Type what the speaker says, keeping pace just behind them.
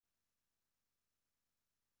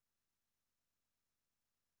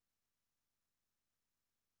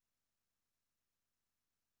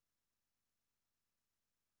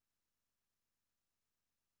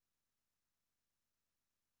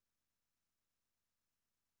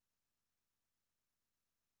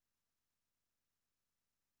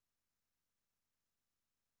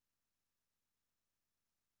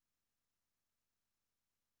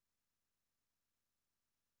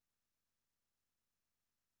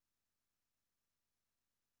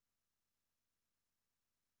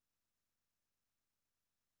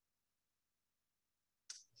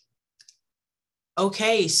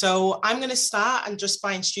Okay, so I'm going to start and just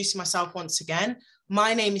by introducing myself once again.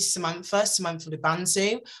 My name is Samantha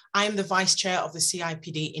Lubanzu. I'm the Vice Chair of the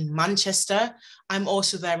CIPD in Manchester. I'm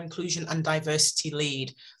also their Inclusion and Diversity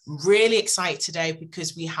Lead. I'm really excited today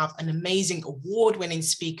because we have an amazing award-winning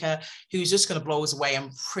speaker who's just going to blow us away.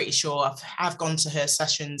 I'm pretty sure I've gone to her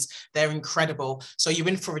sessions. They're incredible. So you're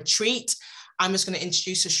in for a treat. I'm just going to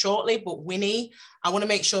introduce her shortly, but Winnie, I want to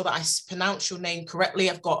make sure that I pronounce your name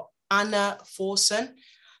correctly. I've got Anna-Forson.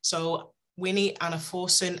 So Winnie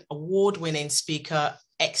Annan-Forson, award-winning speaker,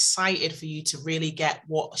 excited for you to really get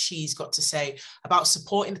what she's got to say about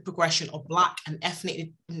supporting the progression of Black and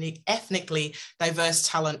ethnically diverse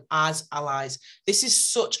talent as allies. This is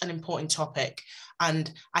such an important topic. And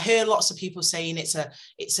I hear lots of people saying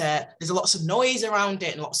there's lots of noise around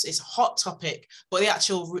it and it's a hot topic, but the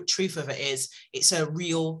actual truth of it is it's a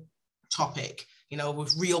real topic, you know,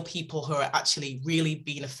 with real people who are actually really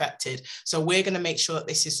being affected. So we're going to make sure that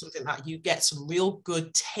this is something that you get some real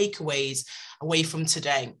good takeaways away from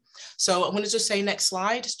today. So I'm going to just say next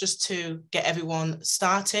slide, just to get everyone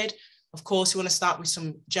started. Of course, we want to start with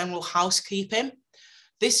some general housekeeping.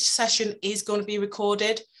 This session is going to be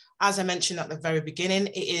recorded. As I mentioned at the very beginning,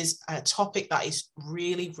 it is a topic that is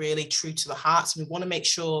really, really true to the heart. So we want to make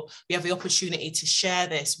sure we have the opportunity to share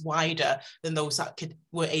this wider than those that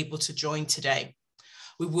were able to join today.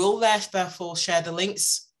 We will therefore share the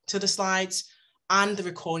links to the slides and the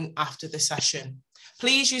recording after the session.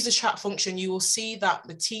 Please use the chat function. You will see that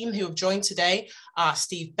the team who have joined today are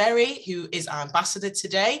Steve Berry, who is our ambassador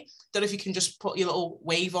today. Don't know if you can just put your little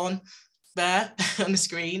wave on there on the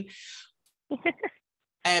screen.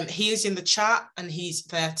 He is in the chat and he's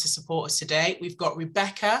there to support us today. We've got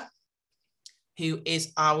Rebecca, who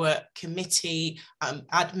is our committee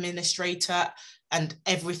administrator and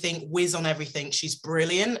everything, whiz on everything. She's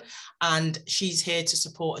brilliant and she's here to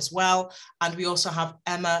support as well. And we also have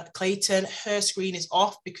Emma Clayton. Her screen is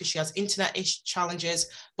off because she has internet challenges,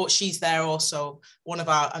 but she's there also, one of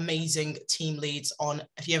our amazing team leads on,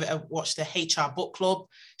 if you ever watched the HR book club,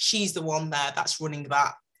 she's the one there that's running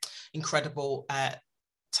that incredible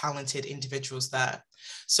talented individuals there.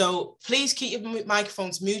 So please keep your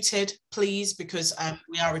microphones muted, please, because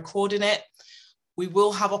we are recording it. We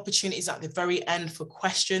will have opportunities at the very end for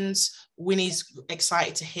questions. Winnie's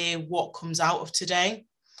excited to hear what comes out of today.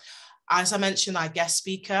 As I mentioned, our guest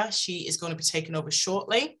speaker, she is going to be taking over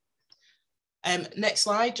shortly. Next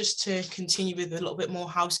slide, just to continue with a little bit more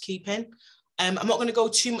housekeeping. I'm not going to go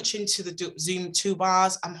too much into the Zoom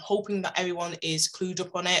toolbars. I'm hoping that everyone is clued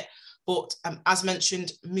up on it. But as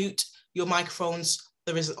mentioned, mute your microphones.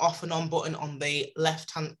 There is an off and on button on the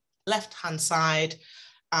left-hand side.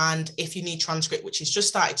 And if you need transcript, which is just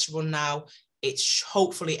started to run now, it's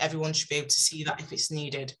hopefully everyone should be able to see that if it's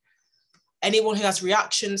needed. Anyone who has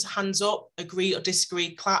reactions, hands up, agree or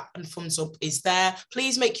disagree, clap and thumbs up is there.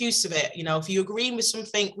 Please make use of it. You know, if you're agreeing with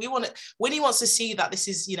something, Winnie wants to see that this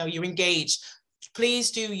is, you know, you're engaged. Please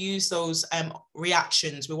do use those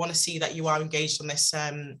reactions. We want to see that you are engaged on this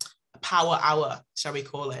power hour, shall we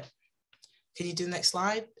call it. Can you do the next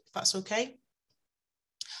slide, if that's okay?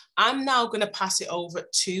 I'm now going to pass it over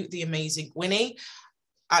to the amazing Winnie.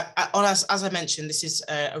 As I mentioned, this is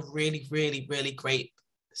a really, really, really great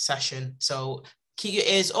session. So keep your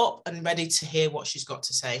ears up and ready to hear what she's got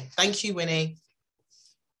to say. Thank you, Winnie.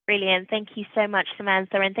 Brilliant. Thank you so much,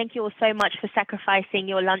 Samantha. And thank you all so much for sacrificing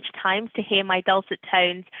your lunch times to hear my dulcet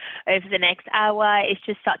tones over the next hour. It's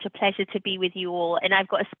just such a pleasure to be with you all. And I've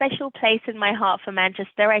got a special place in my heart for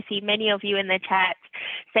Manchester. I see many of you in the chat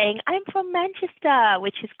saying, I'm from Manchester,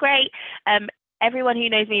 which is great. Everyone who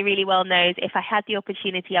knows me really well knows if I had the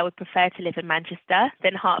opportunity, I would prefer to live in Manchester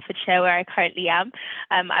than Hertfordshire, where I currently am.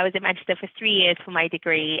 I was in Manchester for 3 years for my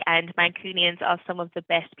degree, and Mancunians are some of the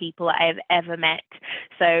best people I have ever met.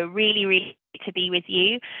 So really, really to be with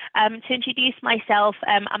you. To introduce myself,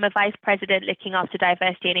 I'm a Vice President looking after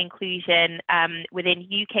diversity and inclusion within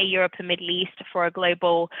UK, Europe and Middle East for a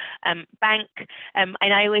global bank. And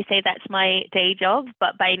I always say that's my day job,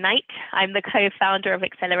 but by night, I'm the co-founder of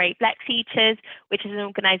Exellerate Black Futures, which is an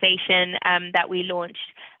organization that we launched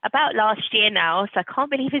about last year now. So I can't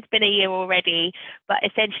believe it's been a year already, but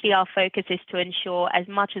essentially our focus is to ensure as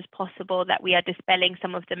much as possible that we are dispelling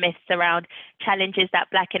some of the myths around challenges that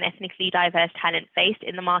Black and ethnically diverse talent face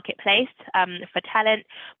in the marketplace for talent,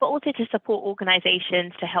 but also to support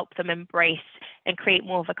organizations to help them embrace and create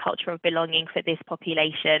more of a culture of belonging for this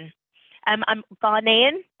population. I'm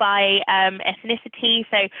Ghanaian by ethnicity,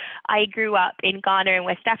 so I grew up in Ghana in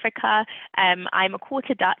West Africa. I'm a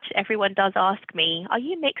quarter Dutch. Everyone does ask me, are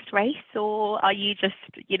you mixed race or are you just,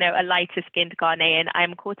 you know, a lighter skinned Ghanaian?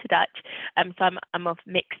 I'm quarter Dutch, so I'm of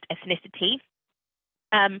mixed ethnicity.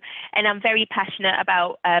 And I'm very passionate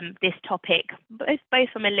about this topic, both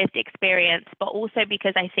from a lived experience, but also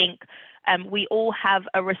because I think we all have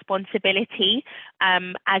a responsibility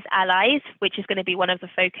as allies, which is going to be one of the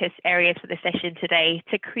focus areas for the session today,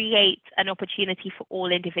 to create an opportunity for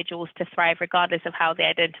all individuals to thrive regardless of how they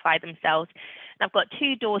identify themselves. And I've got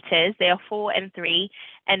 2 daughters, they are 4 and 3,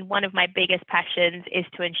 and one of my biggest passions is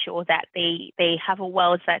to ensure that they have a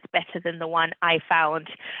world that's better than the one I found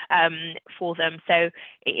for them. So,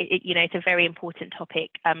 it's a very important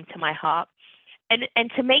topic to my heart.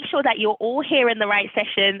 And to make sure that you're all here in the right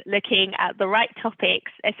session looking at the right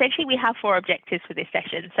topics, essentially we have 4 objectives for this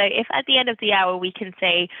session. So if at the end of the hour we can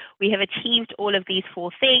say we have achieved all of these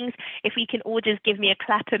 4 things, if we can all just give me a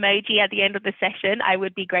clap emoji at the end of the session, I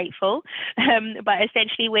would be grateful. But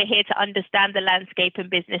essentially we're here to understand the landscape and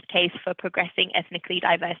business case for progressing ethnically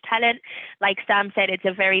diverse talent. Like Sam said, it's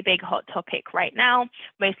a very big hot topic right now,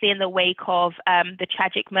 mostly in the wake of the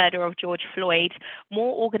tragic murder of George Floyd.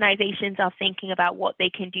 More organizations are thinking about what they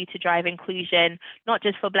can do to drive inclusion, not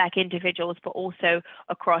just for Black individuals, but also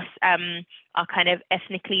across our kind of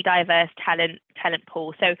ethnically diverse talent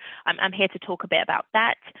pool. So I'm here to talk a bit about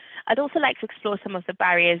that. I'd also like to explore some of the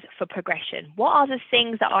barriers for progression. What are the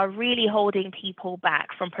things that are really holding people back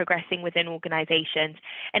from progressing within organizations?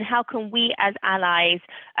 And how can we as allies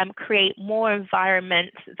create more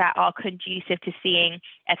environments that are conducive to seeing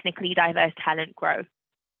ethnically diverse talent grow?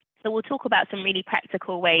 So we'll talk about some really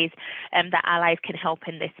practical ways that allies can help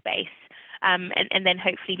in this space. And then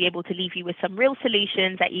hopefully be able to leave you with some real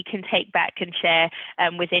solutions that you can take back and share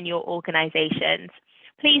within your organizations.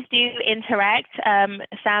 Please do interact.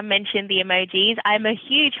 Sam mentioned the emojis. I'm a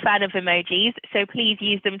huge fan of emojis, so please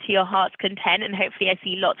use them to your heart's content, and hopefully I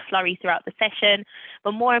see lots flurry throughout the session.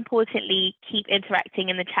 But more importantly, keep interacting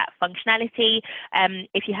in the chat functionality.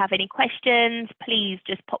 If you have any questions, please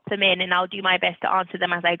just pop them in and I'll do my best to answer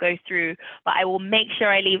them as I go through. But I will make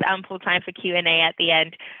sure I leave ample time for Q&A at the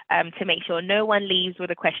end to make sure no one leaves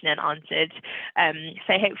with a question unanswered.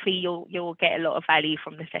 So hopefully you'll get a lot of value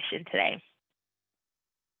from the session today.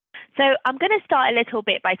 So I'm going to start a little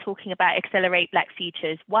bit by talking about Exellerate Black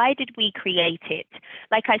Futures. Why did we create it?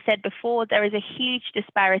 Like I said before, there is a huge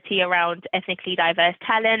disparity around ethnically diverse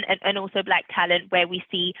talent and also Black talent, where we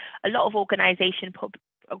see a lot of organizations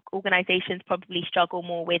probably struggle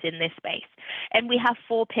more within this space. And we have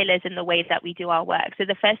 4 pillars in the ways that we do our work. So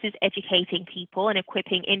the first is educating people and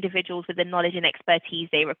equipping individuals with the knowledge and expertise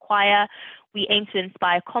they require. We aim to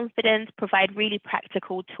inspire confidence, provide really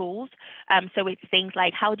practical tools. So it's things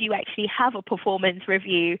like, how do you actually have a performance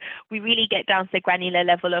review? We really get down to the granular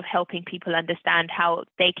level of helping people understand how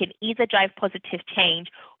they can either drive positive change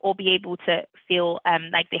or be able to feel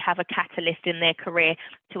like they have a catalyst in their career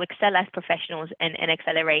to excel as professionals and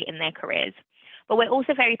accelerate in their careers. But we're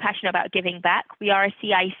also very passionate about giving back. We are a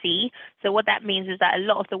CIC, so what that means is that a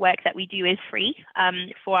lot of the work that we do is free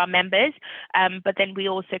for our members, but then we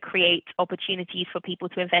also create opportunities for people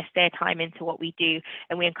to invest their time into what we do,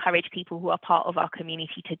 and we encourage people who are part of our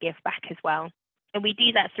community to give back as well. And we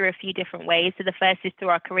do that through a few different ways. So the first is through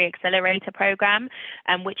our Career Accelerator program,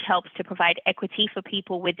 which helps to provide equity for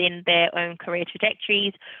people within their own career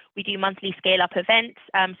trajectories. We do monthly scale-up events.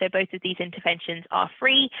 So both of these interventions are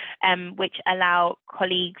free, which allow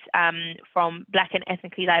colleagues from Black and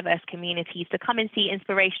ethnically diverse communities to come and see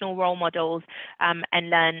inspirational role models and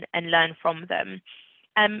learn from them.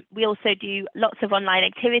 We also do lots of online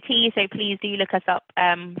activities, so please do look us up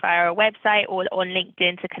via our website or on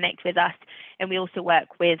LinkedIn to connect with us. And we also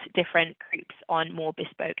work with different groups on more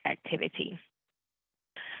bespoke activity.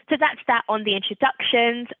 So that's that on the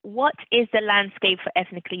introductions. What is the landscape for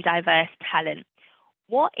ethnically diverse talent?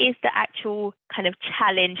 What is the actual kind of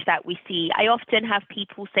challenge that we see? I often have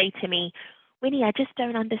people say to me, Winnie, I just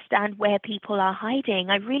don't understand where people are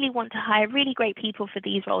hiding. I really want to hire really great people for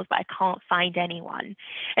these roles, but I can't find anyone.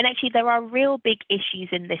 And actually, there are real big issues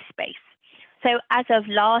in this space. So as of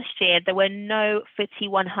last year, there were no FTSE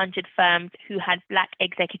 100 firms who had Black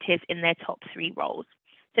executives in their top 3 roles.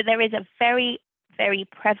 So there is a very, very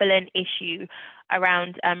prevalent issue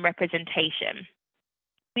around representation.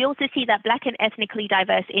 We also see that Black and ethnically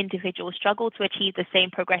diverse individuals struggle to achieve the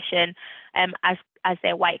same progression as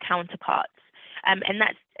their white counterparts. And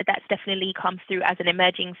that's definitely come through as an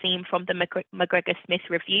emerging theme from the McGregor-Smith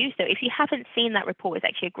review. So if you haven't seen that report, it's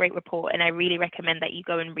actually a great report, and I really recommend that you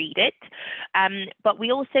go and read it. But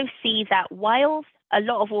we also see that while a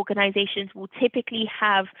lot of organizations will typically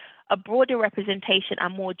have a broader representation at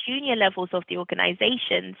more junior levels of the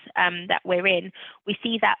organizations that we're in, we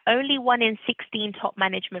see that only 1 in 16 top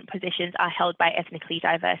management positions are held by ethnically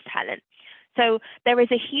diverse talent. So there is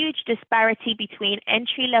a huge disparity between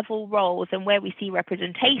entry-level roles and where we see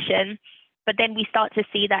representation, but then we start to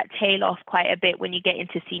see that tail off quite a bit when you get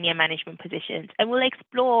into senior management positions. And we'll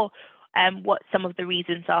explore what some of the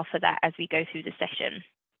reasons are for that as we go through the session.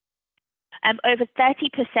 Over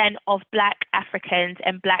 30% of Black Africans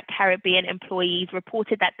and Black Caribbean employees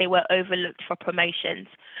reported that they were overlooked for promotions.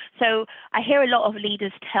 So I hear a lot of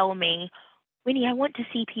leaders tell me, Winnie, I want to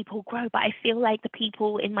see people grow, but I feel like the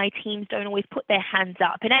people in my teams don't always put their hands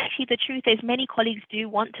up. And actually, the truth is many colleagues do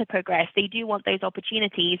want to progress. They do want those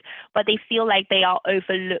opportunities, but they feel like they are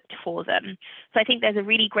overlooked for them. So I think there's a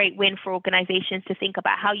really great win for organizations to think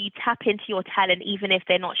about how you tap into your talent, even if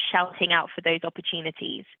they're not shouting out for those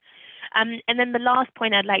opportunities. And then the last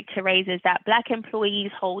point I'd like to raise is that Black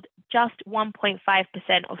employees hold just 1.5%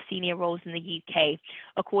 of senior roles in the UK,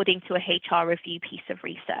 according to a HR review piece of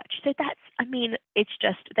research. So that's, I mean, it's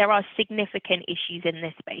just, there are significant issues in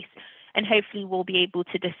this space. And hopefully we'll be able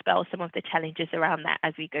to dispel some of the challenges around that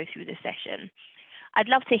as we go through the session. I'd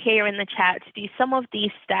love to hear in the chat, do some of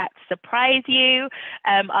these stats surprise you?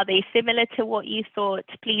 Are they similar to what you thought?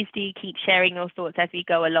 Please do keep sharing your thoughts as we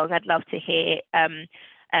go along. I'd love to hear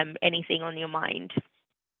anything on your mind.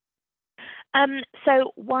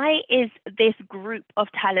 So why is this group of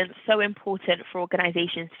talent so important for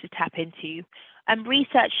organizations to tap into?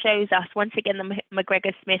 Research shows us, once again, the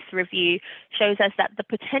McGregor-Smith review shows us that the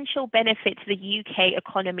potential benefit to the UK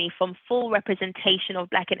economy from full representation of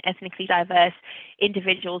Black and ethnically diverse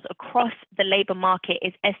individuals across the labour market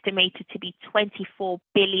is estimated to be £24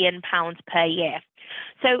 billion per year.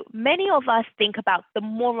 So many of us think about the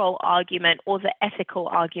moral argument or the ethical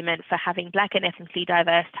argument for having Black and ethnically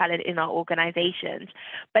diverse talent in our organizations.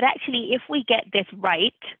 But actually, if we get this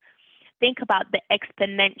right, think about the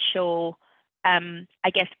exponential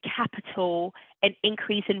capital and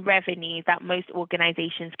increase in revenue that most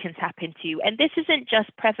organizations can tap into. And this isn't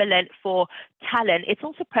just prevalent for talent, it's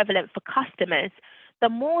also prevalent for customers. The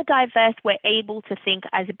more diverse we're able to think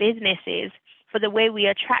as businesses for the way we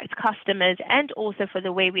attract customers and also for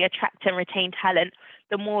the way we attract and retain talent,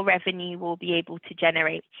 the more revenue we'll be able to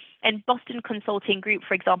generate. And Boston Consulting Group,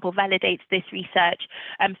 for example, validates this research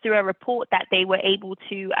through a report that they were able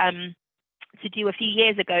to do a few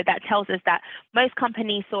years ago that tells us that most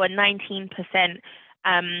companies saw a 19%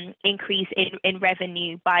 increase in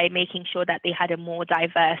revenue by making sure that they had a more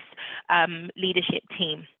diverse leadership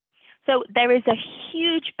team. So there is a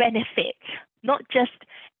huge benefit, not just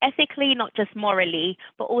ethically, not just morally,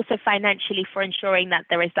 but also financially for ensuring that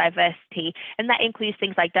there is diversity. And that includes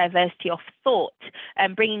things like diversity of thought,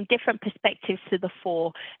 bringing different perspectives to the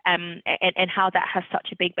fore, and how that has such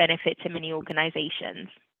a big benefit to many organizations.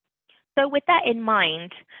 So with that in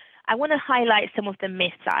mind, I want to highlight some of the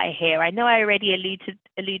myths that I hear. I know I already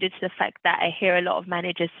alluded to the fact that I hear a lot of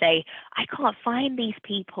managers say, I can't find these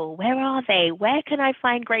people. Where are they? Where can I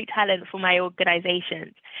find great talent for my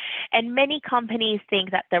organizations? And many companies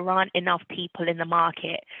think that there aren't enough people in the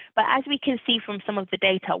market. But as we can see from some of the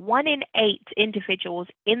data, 1 in 8 individuals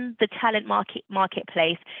in the talent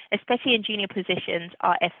marketplace, especially in junior positions,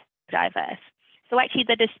 are diverse. So actually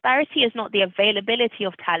the disparity is not the availability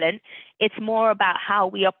of talent, it's more about how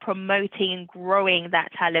we are promoting and growing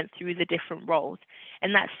that talent through the different roles.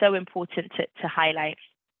 And that's so important to highlight.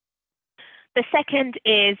 The second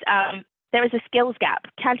is there is a skills gap.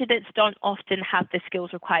 Candidates don't often have the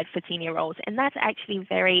skills required for senior roles, and that's actually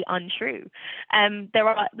very untrue. There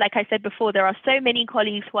are, like I said before, there are so many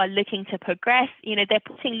colleagues who are looking to progress. You know, they're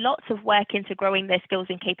putting lots of work into growing their skills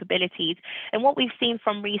and capabilities. And what we've seen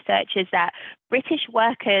from research is that British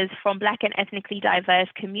workers from Black and ethnically diverse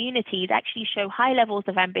communities actually show high levels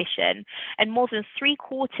of ambition, and more than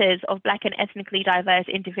 3/4 of Black and ethnically diverse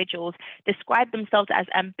individuals describe themselves as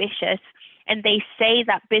ambitious, and they say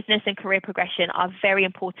that business and career progression are very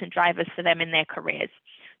important drivers for them in their careers.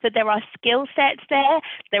 So there are skill sets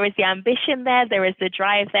there is the ambition there is the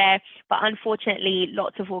drive there, but unfortunately,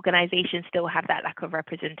 lots of organizations still have that lack of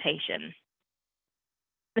representation.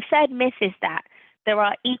 The third myth is that there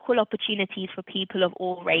are equal opportunities for people of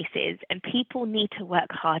all races, and people need to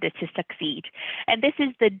work harder to succeed. And this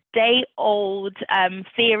is the day-old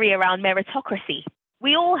theory around meritocracy.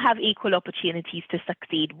 We all have equal opportunities to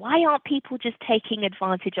succeed. Why aren't people just taking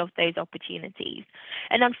advantage of those opportunities?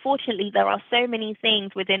 And unfortunately, there are so many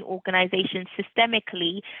things within organizations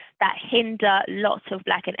systemically that hinder lots of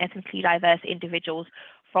Black and ethnically diverse individuals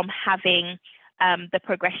from having the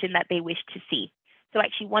progression that they wish to see. So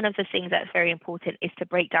actually, one of the things that's very important is to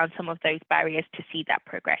break down some of those barriers to see that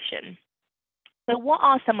progression. So what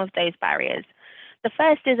are some of those barriers? The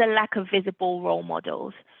first is a lack of visible role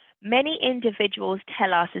models. Many individuals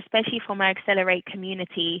tell us, especially from our Exellerate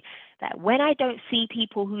community, that when I don't see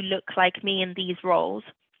people who look like me in these roles,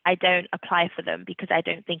 I don't apply for them because I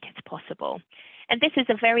don't think it's possible. And this is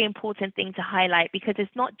a very important thing to highlight because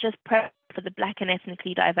it's not just for the Black and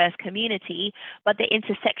ethnically diverse community, but the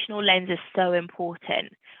intersectional lens is so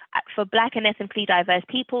important. For Black and ethnically diverse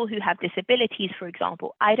people who have disabilities, for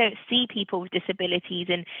example, I don't see people with disabilities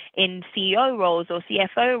in CEO roles or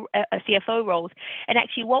CFO roles. And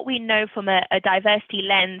actually what we know from a diversity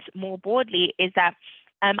lens more broadly is that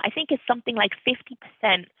I think it's something like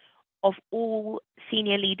 50% of all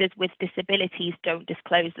senior leaders with disabilities don't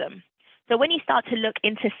disclose them. So when you start to look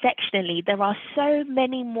intersectionally, there are so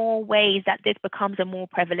many more ways that this becomes a more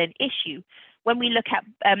prevalent issue. When we look at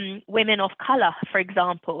women of color, for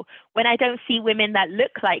example, when I don't see women that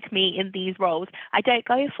look like me in these roles, I don't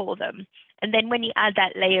go for them. And then when you add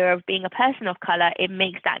that layer of being a person of color, it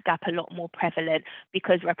makes that gap a lot more prevalent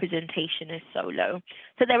because representation is so low.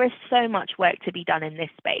 So there is so much work to be done in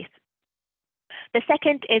this space. The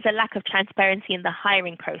second is a lack of transparency in the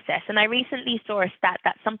hiring process. And I recently saw a stat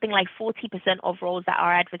that something like 40% of roles that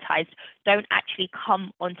are advertised don't actually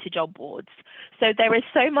come onto job boards. So there is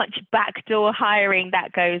so much backdoor hiring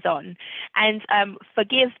that goes on. And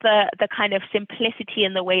forgive the kind of simplicity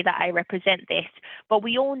in the way that I represent this, but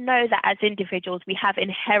we all know that as individuals, we have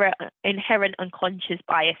inherent unconscious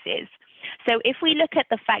biases. So if we look at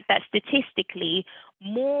the fact that statistically,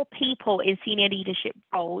 more people in senior leadership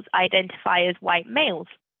roles identify as white males,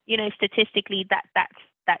 statistically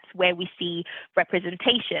that's where we see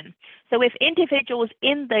representation. So if individuals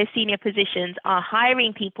in those senior positions are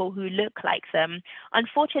hiring people who look like them,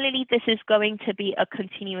 unfortunately, this is going to be a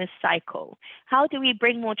continuous cycle. How do we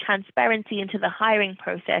bring more transparency into the hiring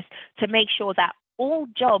process to make sure that all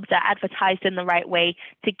jobs are advertised in the right way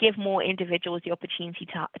to give more individuals the opportunity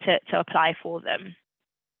to apply for them?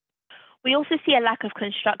 We also see a lack of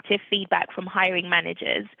constructive feedback from hiring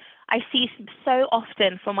managers. I see so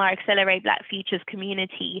often from our Exellerate Black Futures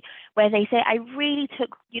community where they say, I really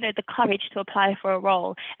took, the courage to apply for a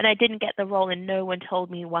role and I didn't get the role and no one told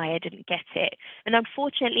me why I didn't get it. And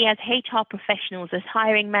unfortunately, as HR professionals, as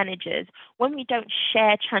hiring managers, when we don't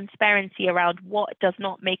share transparency around what does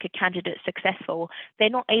not make a candidate successful, they're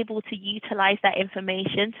not able to utilize that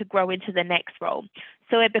information to grow into the next role.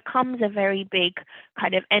 So it becomes a very big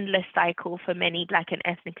kind of endless cycle for many Black and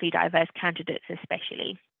ethnically diverse candidates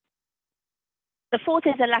especially. The fourth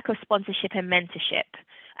is a lack of sponsorship and mentorship.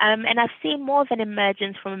 And I've seen more of an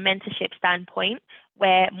emergence from a mentorship standpoint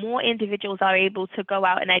where more individuals are able to go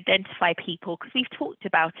out and identify people because we've talked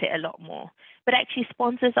about it a lot more. But actually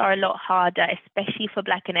sponsors are a lot harder, especially for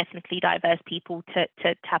Black and ethnically diverse people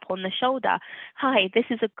to tap on the shoulder. Hi, this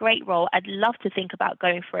is a great role. I'd love to think about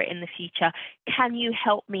going for it in the future. Can you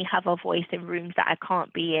help me have a voice in rooms that I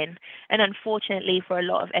can't be in? And unfortunately, for a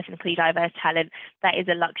lot of ethnically diverse talent, that is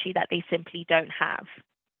a luxury that they simply don't have.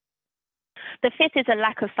 The fifth is a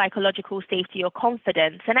lack of psychological safety or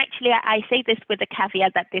confidence. And actually, I say this with the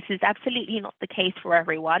caveat that this is absolutely not the case for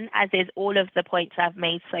everyone, as is all of the points I've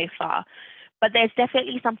made so far. But there's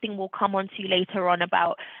definitely something we'll come on to later on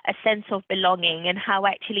about a sense of belonging and how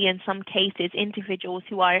actually in some cases individuals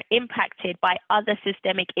who are impacted by other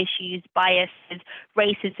systemic issues, biases,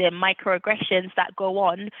 racism, microaggressions that go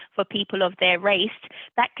on for people of their race,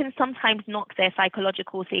 that can sometimes knock their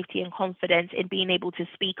psychological safety and confidence in being able to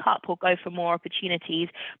speak up or go for more opportunities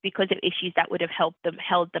because of issues that would have held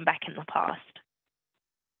them back in the past.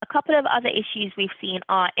 A couple of other issues we've seen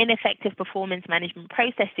are ineffective performance management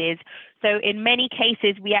processes. So in many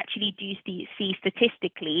cases, we actually do see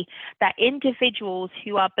statistically that individuals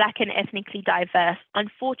who are Black and ethnically diverse,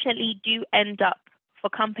 unfortunately, do end up for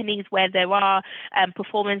companies where there are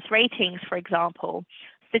performance ratings, for example,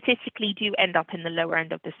 statistically do end up in the lower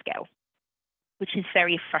end of the scale, which is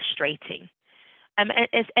very frustrating. And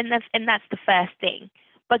that's the first thing.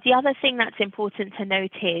 But the other thing that's important to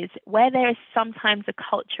note is where there is sometimes a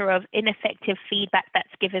culture of ineffective feedback that's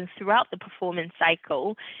given throughout the performance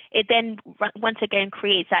cycle, it then once again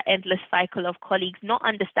creates that endless cycle of colleagues not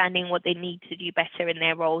understanding what they need to do better in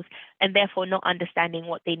their roles and therefore not understanding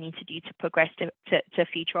what they need to do to progress to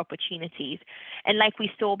future opportunities. And like we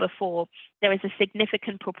saw before, there is a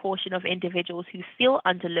significant proportion of individuals who feel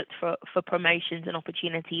underlooked for promotions and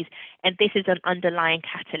opportunities, and this is an underlying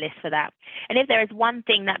catalyst for that. And if there is one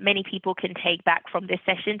thing that many people can take back from this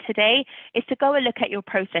session today is to go and look at your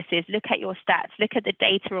processes, look at your stats, look at the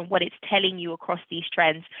data and what it's telling you across these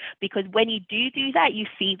trends. Because when you do that, you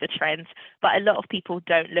see the trends, but a lot of people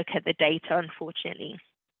don't look at the data, unfortunately.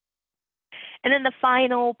 And then the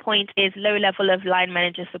final point is low level of line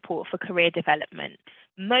manager support for career development.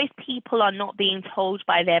 Most people are not being told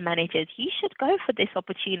by their managers, you should go for this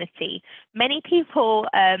opportunity. Many people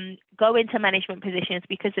go into management positions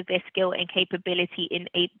because of their skill and capability in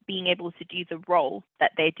being able to do the role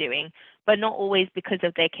that they're doing, but not always because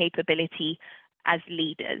of their capability as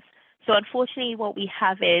leaders. So unfortunately, what we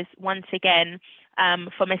have is, once again,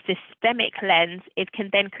 from a systemic lens, it can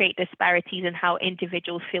then create disparities in how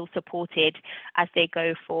individuals feel supported as they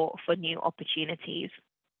go for new opportunities.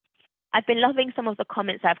 I've been loving some of the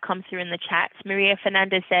comments that have come through in the chat. Maria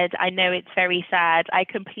Fernandez said, I know it's very sad. I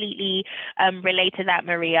completely relate to that,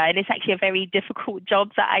 Maria. And it's actually a very difficult job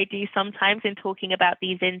that I do sometimes in talking about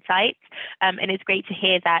these insights. And it's great to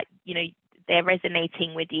hear that, you know, they're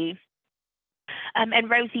resonating with you. And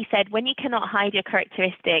Rosie said, when you cannot hide your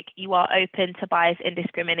characteristic, you are open to bias and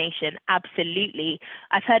discrimination. Absolutely.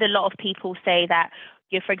 I've heard a lot of people say that,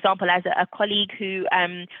 you know, for example, as a colleague who,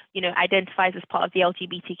 you know, identifies as part of the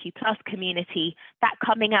LGBTQ+ community, that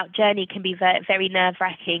coming out journey can be very, very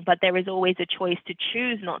nerve-wracking, but there is always a choice to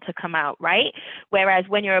choose not to come out, right? Whereas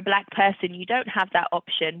when you're a Black person, you don't have that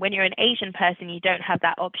option. When you're an Asian person, you don't have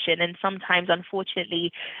that option. And sometimes,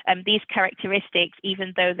 unfortunately, these characteristics,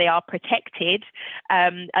 even though they are protected,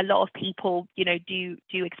 a lot of people, you know, do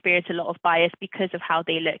experience a lot of bias because of how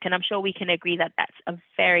they look. And I'm sure we can agree that that's a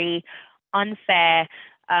very unfair,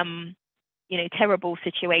 you know, terrible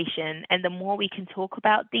situation. And the more we can talk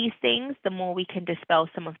about these things, the more we can dispel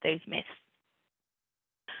some of those myths.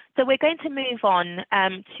 So we're going to move on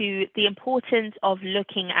to the importance of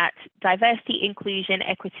looking at diversity, inclusion,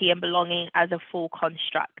 equity, and belonging as a full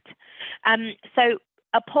construct. So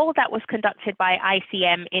a poll that was conducted by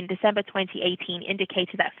ICM in December 2018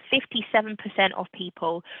 indicated that 57% of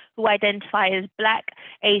people who identify as Black,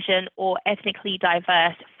 Asian, or ethnically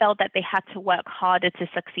diverse felt that they had to work harder to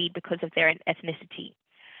succeed because of their ethnicity.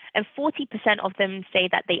 And 40% of them say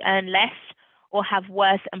that they earn less or have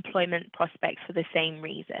worse employment prospects for the same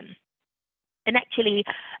reason. And actually,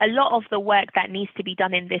 a lot of the work that needs to be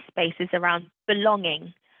done in this space is around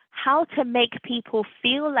belonging, how to make people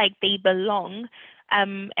feel like they belong.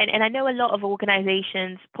 And I know a lot of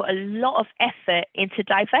organizations put a lot of effort into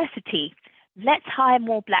diversity. Let's hire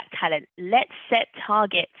more Black talent. Let's set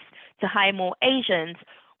targets to hire more Asians,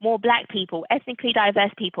 more Black people, ethnically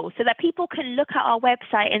diverse people, so that people can look at our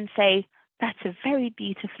website and say, that's a very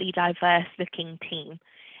beautifully diverse looking team.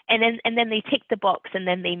 And then they tick the box and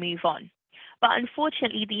then they move on. But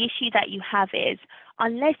unfortunately, the issue that you have is,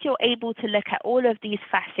 unless you're able to look at all of these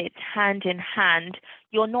facets hand in hand,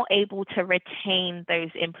 you're not able to retain those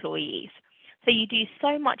employees. So you do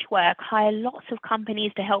so much work, hire lots of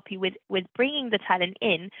companies to help you with bringing the talent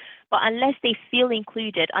in, but unless they feel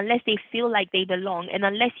included, unless they feel like they belong, and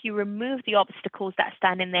unless you remove the obstacles that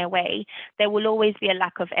stand in their way, there will always be a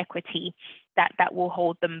lack of equity that will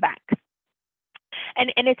hold them back.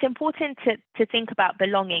 And it's important to think about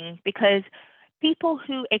belonging, because people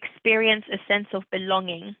who experience a sense of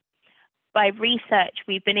belonging, by research,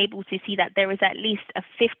 we've been able to see that there is at least a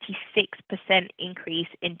 56% increase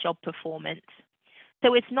in job performance.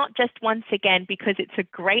 So it's not just, once again, because it's a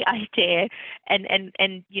great idea, and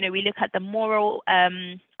you know, we look at the moral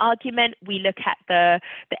argument, we look at the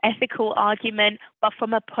ethical argument, but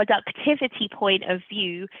from a productivity point of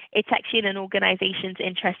view, it's actually in an organization's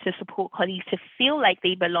interest to support colleagues to feel like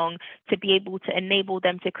they belong, to be able to enable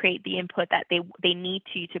them to create the input that they need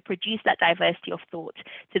to produce that diversity of thought,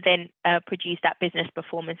 to then produce that business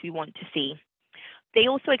performance we want to see. They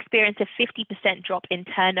also experience a 50% drop in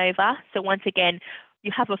turnover. So once again,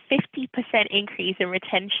 you have a 50% increase in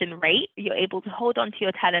retention rate. You're able to hold on to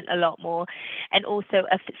your talent a lot more, and also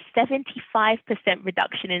a 75%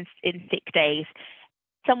 reduction in sick days.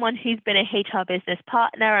 Someone who's been a HR business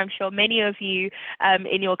partner, I'm sure many of you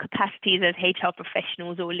in your capacities as HR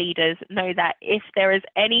professionals or leaders know that if there is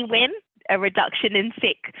any win, a reduction in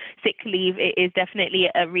sick leave is definitely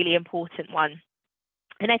a really important one.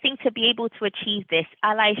 And I think to be able to achieve this,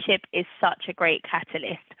 allyship is such a great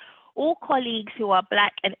catalyst. All colleagues who are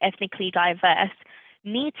Black and ethnically diverse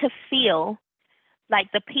need to feel like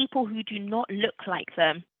the people who do not look like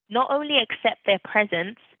them not only accept their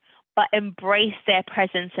presence, but embrace their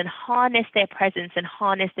presence and harness their presence and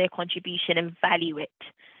harness their contribution and value it.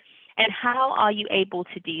 And how are you able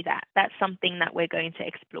to do that? That's something that we're going to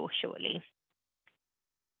explore shortly.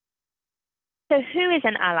 So who is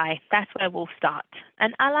an ally? That's where we'll start.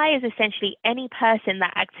 An ally is essentially any person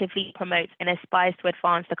that actively promotes and aspires to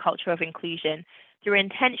advance the culture of inclusion through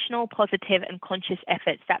intentional, positive, and conscious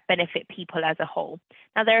efforts that benefit people as a whole.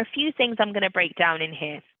 Now, there are a few things I'm going to break down in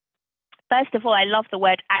here. First of all, I love the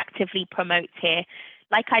word actively promotes here.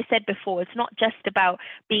 Like I said before, it's not just about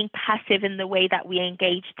being passive in the way that we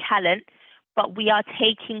engage talent, but we are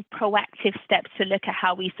taking proactive steps to look at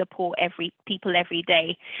how we support people every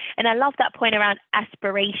day. And I love that point around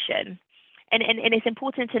aspiration. And it's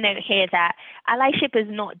important to note here that allyship is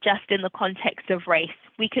not just in the context of race.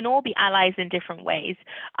 We can all be allies in different ways.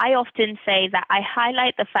 I often say that I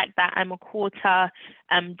highlight the fact that I'm a quarter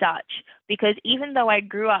Dutch, because even though I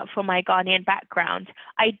grew up from my Ghanaian background,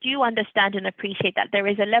 I do understand and appreciate that there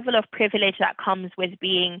is a level of privilege that comes with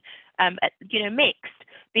being, mixed,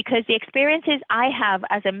 because the experiences I have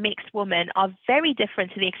as a mixed woman are very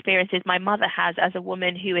different to the experiences my mother has as a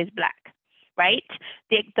woman who is Black. Right?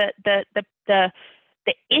 The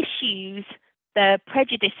issues, the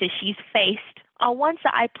prejudices she's faced are ones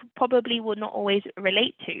that I probably would not always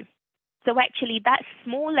relate to. So actually that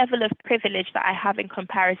small level of privilege that I have in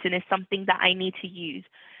comparison is something that I need to use.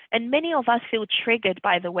 And many of us feel triggered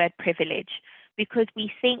by the word privilege because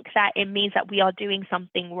we think that it means that we are doing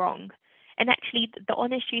something wrong. And actually the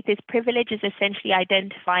honest truth is privilege is essentially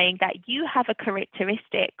identifying that you have a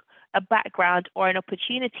characteristic, a background, or an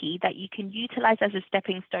opportunity that you can utilize as a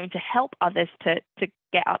stepping stone to help others to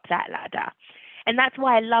get up that ladder. And that's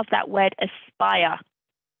why I love that word aspire,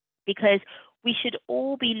 because we should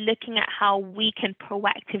all be looking at how we can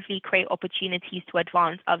proactively create opportunities to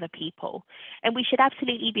advance other people. And we should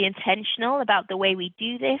absolutely be intentional about the way we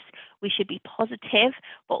do this. We should be positive,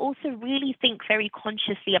 but also really think very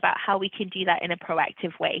consciously about how we can do that in a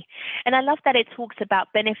proactive way. And I love that it talks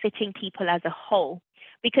about benefiting people as a whole,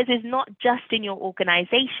 because it's not just in your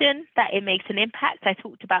organization that it makes an impact. I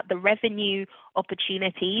talked about the revenue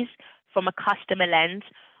opportunities from a customer lens,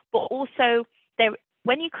 but also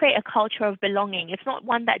when you create a culture of belonging, it's not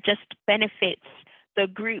one that just benefits the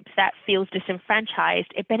group that feels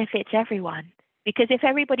disenfranchised, it benefits everyone. Because if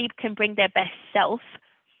everybody can bring their best self,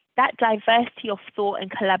 that diversity of thought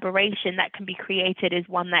and collaboration that can be created is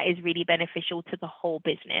one that is really beneficial to the whole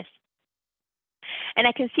business. And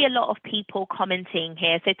I can see a lot of people commenting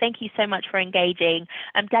here, so thank you so much for engaging.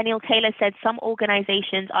 Daniel Taylor said some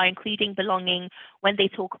organizations are including belonging when they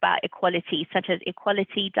talk about equality, such as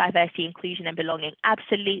equality, diversity, inclusion, and belonging.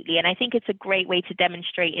 Absolutely, and I think it's a great way to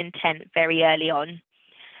demonstrate intent very early on.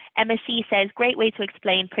 MSC says, great way to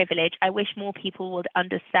explain privilege. I wish more people would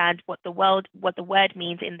understand what the word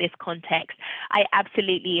means in this context. I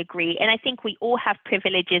absolutely agree. And I think we all have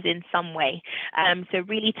privileges in some way. So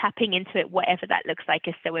really tapping into it, whatever that looks like,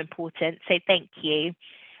 is so important. So thank you.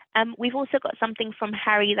 We've also got something from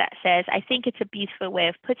Harry that says, I think it's a beautiful way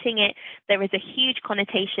of putting it. There is a huge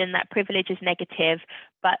connotation that privilege is negative,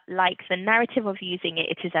 but like the narrative of using it,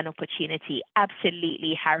 it is an opportunity.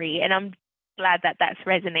 Absolutely, Harry. And I'm glad that that's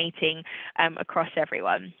resonating across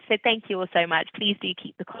everyone. So thank you all so much. Please do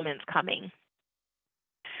keep the comments coming.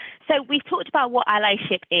 So we've talked about what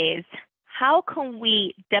allyship is. How can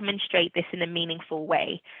we demonstrate this in a meaningful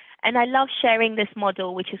way? And I love sharing this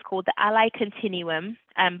model, which is called the Ally Continuum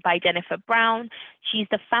by Jennifer Brown. She's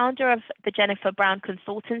the founder of the Jennifer Brown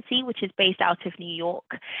Consultancy, which is based out of New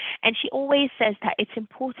York. And she always says that it's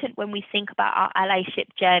important when we think about our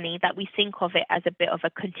allyship journey that we think of it as a bit of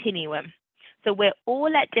a continuum. So we're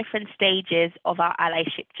all at different stages of our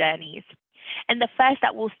allyship journeys. And the first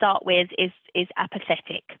that we'll start with is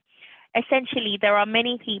apathetic. Essentially, there are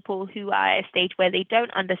many people who are at a stage where they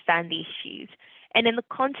don't understand the issues. And in the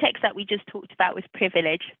context that we just talked about with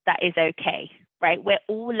privilege, that is okay, right? We're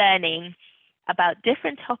all learning about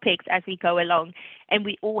different topics as we go along, and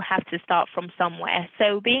we all have to start from somewhere.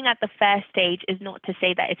 So being at the first stage is not to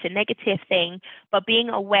say that it's a negative thing, but being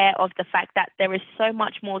aware of the fact that there is so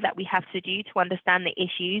much more that we have to do to understand the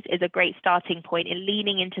issues is a great starting point, and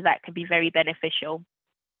leaning into that can be very beneficial.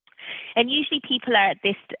 And usually people are at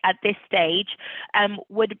this stage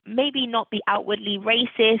would maybe not be outwardly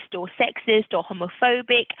racist or sexist or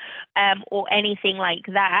homophobic or anything like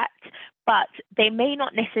that, but they may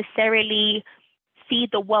not necessarily see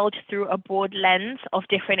the world through a broad lens of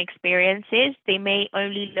different experiences. They may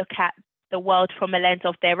only look at the world from a lens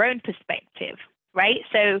of their own perspective, right?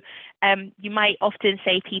 So you might often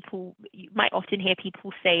hear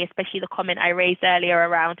people say, especially the comment I raised earlier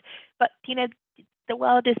around, but the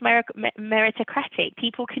world is meritocratic.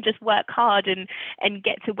 People can just work hard and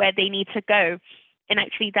get to where they need to go. And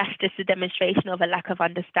actually, that's just a demonstration of a lack of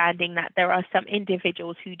understanding that there are some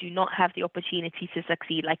individuals who do not have the opportunity to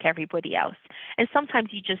succeed like everybody else. And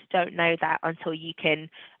sometimes you just don't know that until you can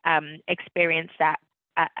experience that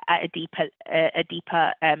at a deeper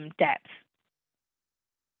depth.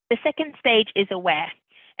 The second stage is aware.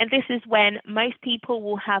 And this is when most people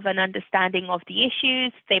will have an understanding of the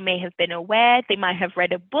issues. They may have been aware, they might have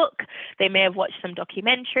read a book, they may have watched some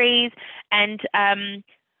documentaries, and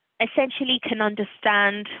essentially can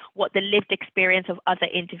understand what the lived experience of other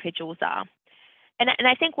individuals are. And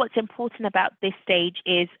I think what's important about this stage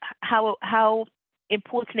is how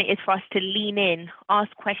important it is for us to lean in,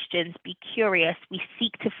 ask questions, be curious, we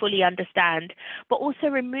seek to fully understand, but also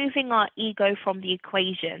removing our ego from the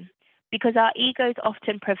equation, because our egos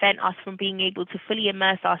often prevent us from being able to fully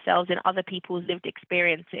immerse ourselves in other people's lived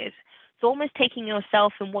experiences. So almost taking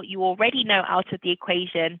yourself and what you already know out of the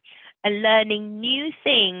equation and learning new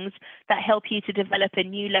things that help you to develop a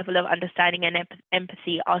new level of understanding and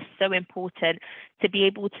empathy are so important to be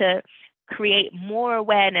able to create more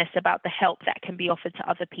awareness about the help that can be offered to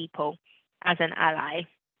other people as an ally.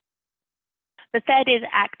 The third is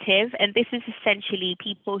active, and this is essentially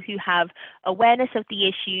people who have awareness of the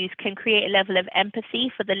issues, can create a level of empathy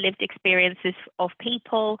for the lived experiences of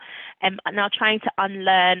people, and are trying to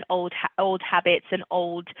unlearn old habits and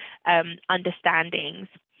old understandings.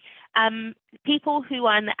 People who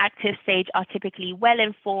are in the active stage are typically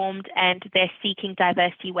well-informed and they're seeking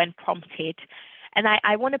diversity when prompted. And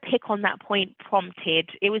I want to pick on that point,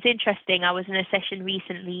 prompted. It was interesting. I was in a session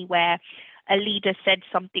recently where a leader said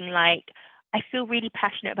something like, I feel really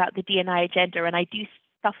passionate about the D&I agenda and I do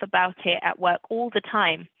stuff about it at work all the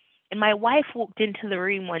time. And my wife walked into the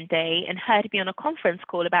room one day and heard me on a conference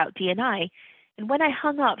call about D&I. And when I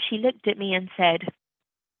hung up, she looked at me and said,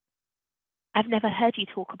 I've never heard you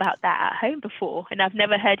talk about that at home before, and I've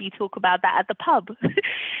never heard you talk about that at the pub.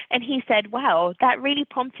 And he said, wow, that really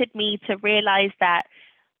prompted me to realize that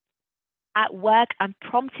at work, I'm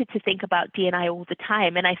prompted to think about D&I all the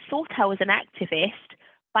time. And I thought I was an activist,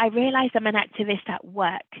 but I realized I'm an activist at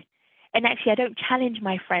work. And actually, I don't challenge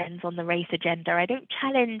my friends on the race agenda. I don't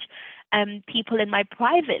challenge people in my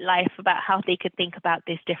private life about how they could think about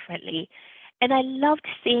this differently. And I loved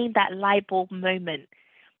seeing that light bulb moment,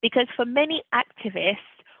 because for many activists,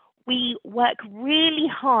 we work really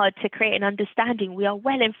hard to create an understanding. We are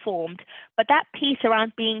well informed, but that piece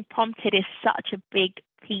around being prompted is such a big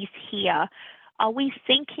piece here. Are we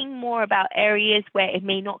thinking more about areas where it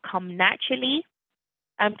may not come naturally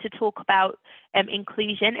to talk about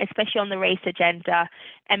inclusion, especially on the race agenda,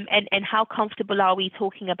 and how comfortable are we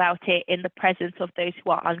talking about it in the presence of those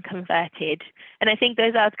who are unconverted? And I think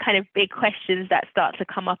those are kind of big questions that start to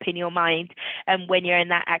come up in your mind when you're in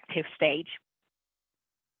that active stage.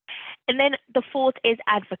 And then the fourth is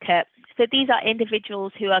advocate. So these are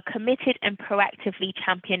individuals who are committed and proactively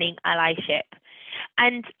championing allyship.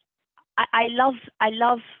 And I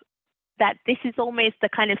love that this is almost the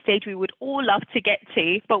kind of stage we would all love to get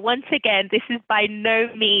to. But once again, this is by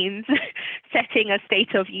no means setting a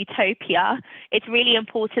state of utopia. It's really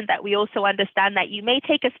important that we also understand that you may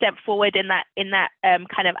take a step forward in that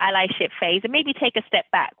kind of allyship phase and maybe take a step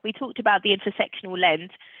back. We talked about the intersectional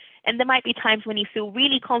lens. And there might be times when you feel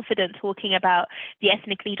really confident talking about the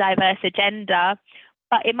ethnically diverse agenda,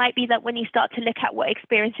 but it might be that when you start to look at what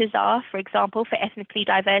experiences are, for example, for ethnically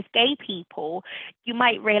diverse gay people, you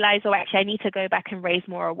might realize, oh, actually, I need to go back and raise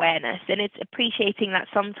more awareness. And it's appreciating that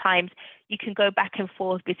sometimes you can go back and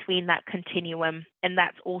forth between that continuum, and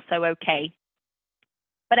that's also okay.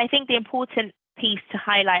 But I think the important piece to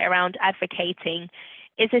highlight around advocating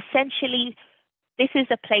is essentially this is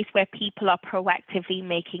a place where people are proactively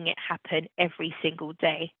making it happen every single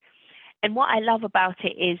day. And what I love about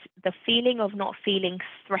it is the feeling of not feeling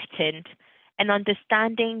threatened and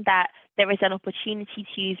understanding that there is an opportunity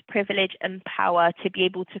to use privilege and power to be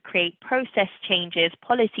able to create process changes,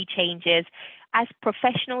 policy changes as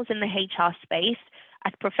professionals in the HR space,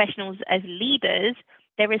 as professionals, as leaders.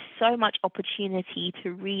 There is so much opportunity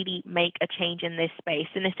to really make a change in this space.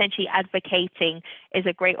 And essentially advocating is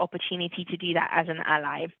a great opportunity to do that as an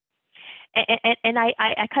ally. And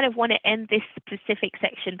I kind of want to end this specific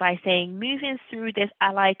section by saying moving through this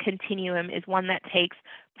ally continuum is one that takes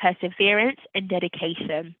perseverance and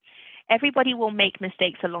dedication. Everybody will make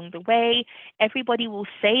mistakes along the way. Everybody will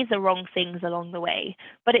say the wrong things along the way.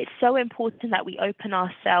 But it's so important that we open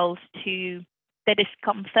ourselves to the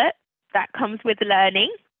discomfort that comes with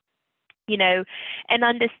learning, you know, and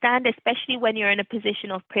understand, especially when you're in a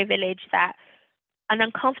position of privilege, that an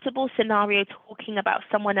uncomfortable scenario talking about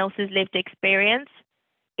someone else's lived experience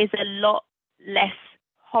is a lot less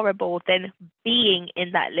horrible than being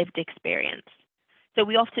in that lived experience. So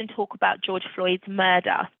we often talk about George Floyd's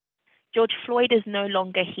murder. George Floyd is no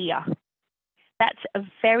longer here. That's a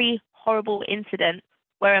very horrible incident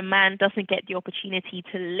where a man doesn't get the opportunity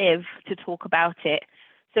to live to talk about it.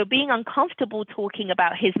 So being uncomfortable talking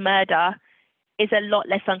about his murder is a lot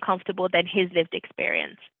less uncomfortable than his lived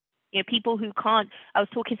experience. You know, people who can't, I was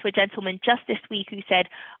talking to a gentleman just this week who said,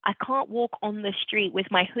 I can't walk on the street with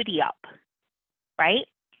my hoodie up, right?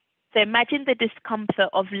 So imagine the discomfort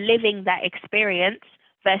of living that experience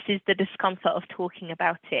versus the discomfort of talking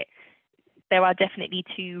about it. there are definitely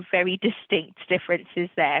two very distinct differences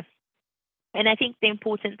there. And I think the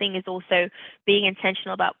important thing is also being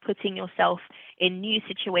intentional about putting yourself in new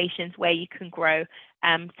situations where you can grow,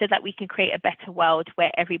 so that we can create a better world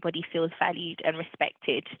where everybody feels valued and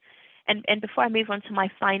respected. And before I move on to my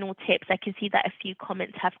final tips, I can see that a few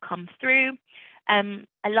comments have come through.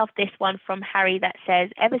 I love this one from Harry that says,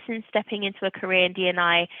 ever since stepping into a career in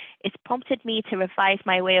D&I, it's prompted me to revise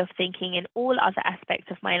my way of thinking in all other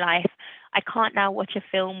aspects of my life. I can't now watch a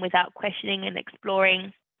film without questioning and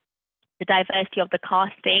exploring the diversity of the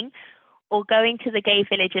casting, or going to the gay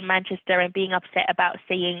village in Manchester and being upset about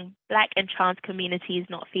seeing Black and trans communities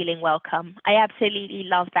not feeling welcome. I absolutely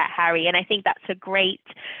love that, Harry. And I think that's a great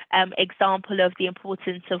example of the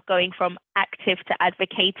importance of going from active to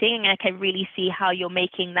advocating. And I can really see how you're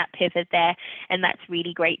making that pivot there. And that's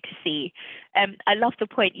really great to see. I love the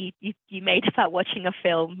point you made about watching a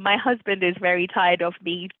film. My husband is very tired of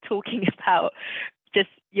me talking about just,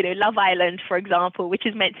 Love Island, for example, which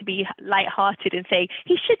is meant to be lighthearted, and saying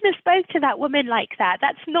he shouldn't have spoke to that woman like that.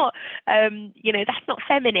 That's not, that's not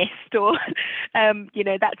feminist, or,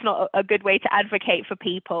 that's not a good way to advocate for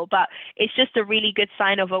people. But it's just a really good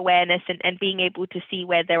sign of awareness and being able to see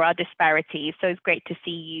where there are disparities. So it's great to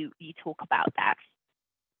see you talk about that.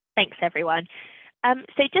 Thanks, everyone.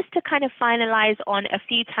 So just to kind of finalize on a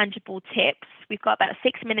few tangible tips, we've got about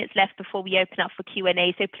 6 minutes left before we open up for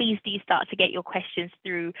Q&A, so please do start to get your questions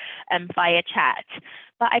through via chat.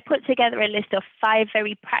 But I put together a list of 5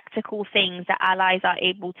 very practical things that allies are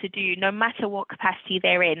able to do, no matter what capacity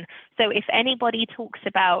they're in. So if anybody talks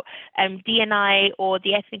about D&I or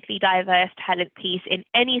the ethnically diverse talent piece in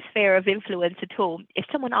any sphere of influence at all, if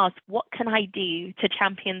someone asks, what can I do to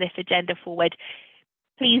champion this agenda forward?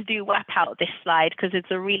 Please do whap out this slide, because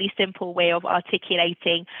it's a really simple way of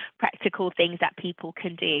articulating practical things that people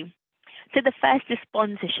can do. So the first is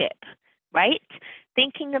sponsorship, right?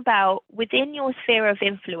 Thinking about within your sphere of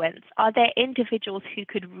influence, are there individuals who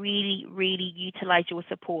could really, really utilize your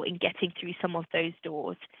support in getting through some of those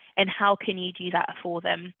doors? And how can you do that for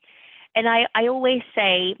them? And I always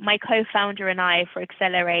say, my co-founder and I for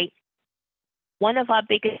Exellerate, one of our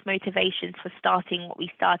biggest motivations for starting what we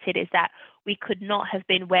started is that we could not have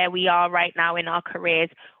been where we are right now in our careers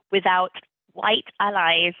without white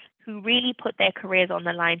allies who really put their careers on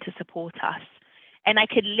the line to support us. And I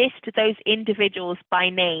could list those individuals by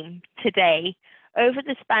name today over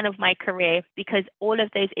the span of my career, because all of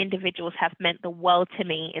those individuals have meant the world to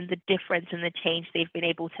me in the difference and the change they've been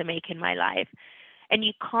able to make in my life. And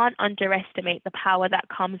you can't underestimate the power that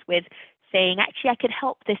comes with saying, actually, I could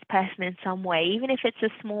help this person in some way, even if it's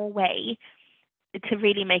a small way, to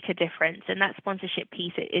really make a difference. And that sponsorship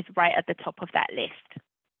piece is right at the top of that list.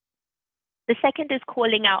 The second is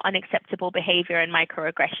calling out unacceptable behavior and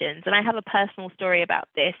microaggressions. And I have a personal story about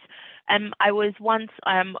this. I was once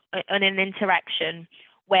on an interaction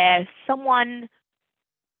where someone,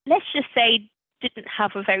 let's just say, didn't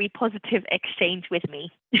have a very positive exchange with me.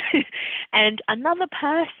 And another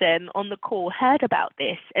person on the call heard about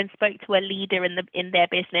this and spoke to a leader in their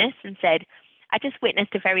business and said, I just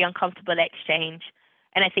witnessed a very uncomfortable exchange,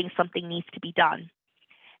 and I think something needs to be done.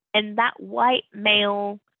 And that white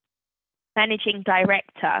male managing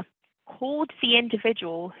director called the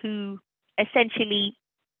individual who essentially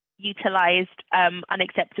utilized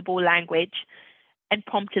unacceptable language and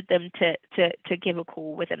prompted them to give a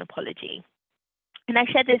call with an apology. And I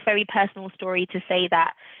shared this very personal story to say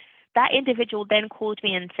that that individual then called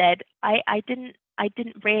me and said, I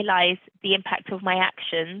didn't realize the impact of my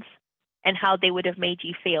actions and how they would have made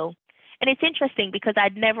you feel. And it's interesting because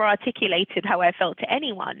I'd never articulated how I felt to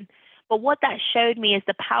anyone. But what that showed me is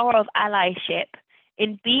the power of allyship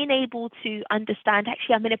in being able to understand,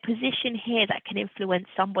 actually, I'm in a position here that can influence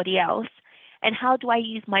somebody else. And how do I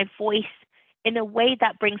use my voice in a way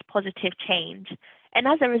that brings positive change? And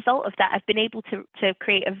as a result of that, I've been able to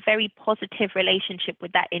create a very positive relationship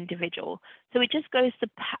with that individual. So it just goes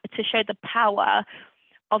to show the power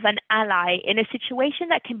of an ally in a situation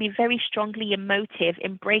that can be very strongly emotive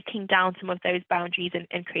in breaking down some of those boundaries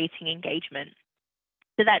and creating engagement.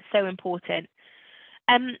 So that's so important.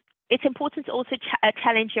 It's important to also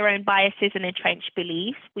challenge your own biases and entrenched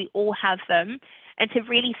beliefs. We all have them. And to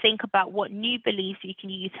really think about what new beliefs you can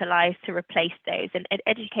utilize to replace those. And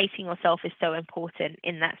educating yourself is so important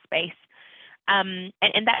in that space. And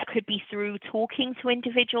that could be through talking to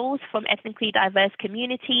individuals from ethnically diverse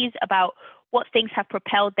communities about what things have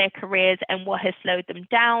propelled their careers and what has slowed them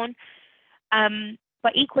down.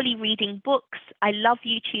 But equally, reading books. I love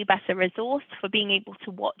YouTube as a resource for being able to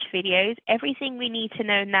watch videos. Everything we need to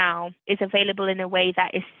know now is available in a way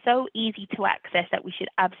that is so easy to access that we should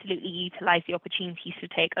absolutely utilize the opportunities to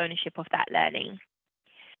take ownership of that learning.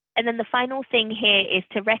 And then the final thing here is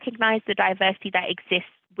to recognize the diversity that exists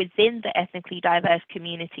within the ethnically diverse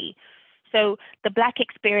community. So the Black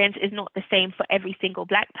experience is not the same for every single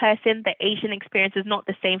Black person. The Asian experience is not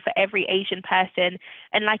the same for every Asian person.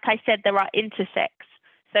 And like I said, there are intersects.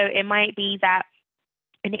 So it might be that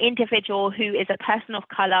an individual who is a person of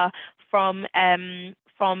color from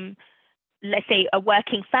let's say, a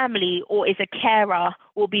working family or is a carer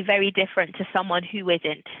will be very different to someone who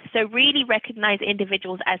isn't. So really recognize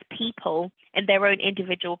individuals as people and their own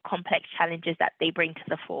individual complex challenges that they bring to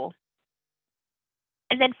the fore.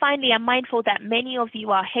 And then finally, I'm mindful that many of you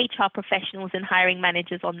are HR professionals and hiring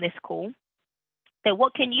managers on this call. So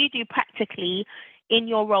what can you do practically in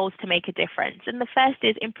your roles to make a difference? And the first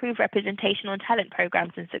is improve representation on talent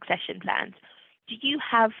programs and succession plans. Do you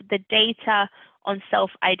have the data on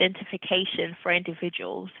self-identification for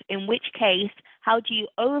individuals? In which case, how do you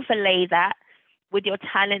overlay that with your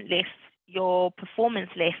talent lists, your performance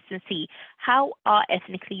lists, and see how are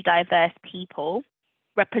ethnically diverse people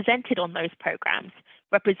represented on those programs,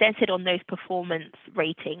 represented on those performance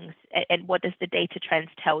ratings, and what does the data trends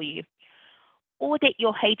tell you? Audit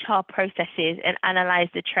your HR processes and analyze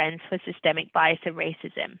the trends for systemic bias and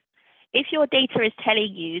racism. If your data is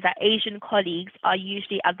telling you that Asian colleagues are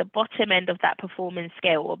usually at the bottom end of that performance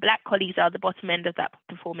scale, or Black colleagues are at the bottom end of that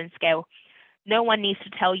performance scale, no one needs to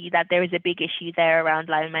tell you that there is a big issue there around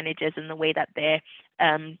line managers and the way that they're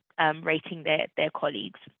rating their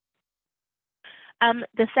colleagues.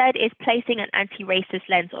 The third is placing an anti-racist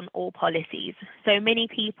lens on all policies. So many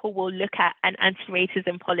people will look at an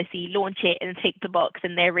anti-racism policy, launch it and tick the box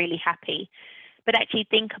and they're really happy. But actually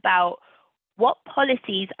think about what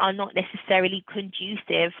policies are not necessarily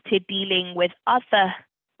conducive to dealing with other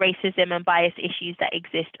racism and bias issues that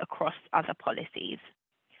exist across other policies.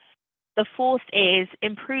 The fourth is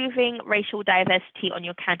improving racial diversity on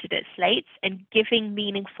your candidate slates and giving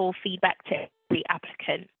meaningful feedback to every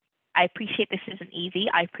applicant. I appreciate this isn't easy.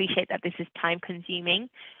 I appreciate that this is time consuming,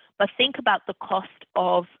 but think about the cost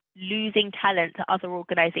of losing talent to other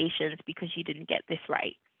organizations because you didn't get this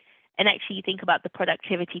right. And actually think about the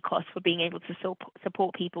productivity cost for being able to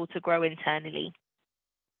support people to grow internally.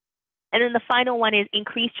 And then the final one is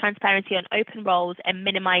increase transparency on open roles and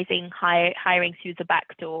minimizing hiring through the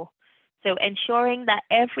back door. So ensuring that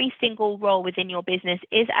every single role within your business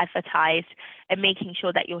is advertised and making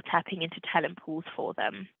sure that you're tapping into talent pools for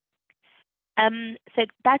them. So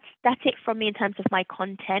that's it from me in terms of my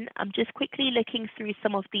content. I'm just quickly looking through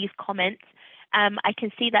some of these comments. I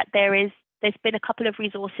can see that there's been a couple of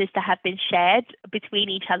resources that have been shared between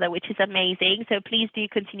each other, which is amazing. So please do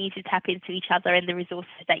continue to tap into each other and the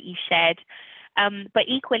resources that you shared. But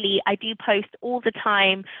equally, I do post all the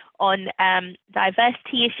time on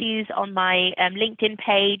diversity issues on my LinkedIn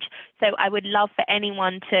page. So I would love for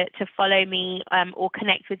anyone to follow me or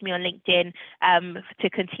connect with me on LinkedIn to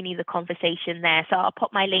continue the conversation there. So I'll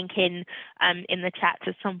pop my link in the chat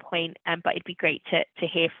at some point, but it'd be great to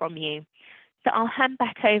hear from you. So I'll hand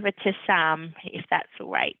back over to Sam, if that's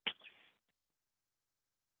all right.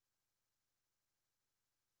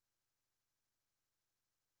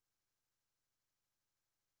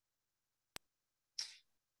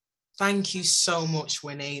 Thank you so much,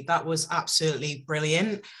 Winnie. That was absolutely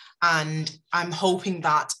brilliant. And I'm hoping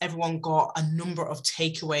that everyone got a number of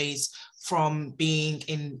takeaways from being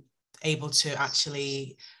able to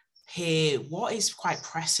actually hear what is quite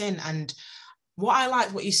pressing. And what I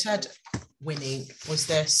liked what you said, Winnie, was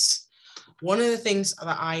this. One of the things that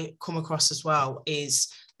I come across as well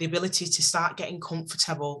is the ability to start getting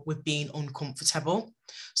comfortable with being uncomfortable.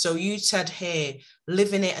 So you said here,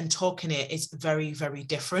 living it and talking it is very, very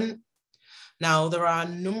different. Now, there are a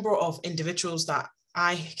number of individuals that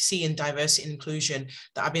I see in diversity and inclusion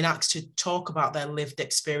that have been asked to talk about their lived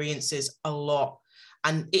experiences a lot.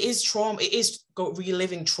 And it is trauma, it is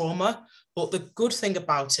reliving trauma, but the good thing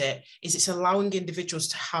about it is it's allowing individuals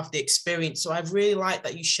to have the experience. So I really like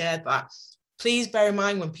that you shared that. Please bear in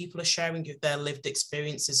mind when people are sharing their lived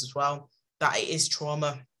experiences as well, that it is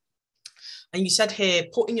trauma. And you said here,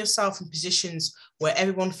 putting yourself in positions where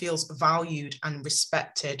everyone feels valued and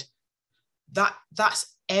respected.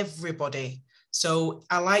 That's everybody. So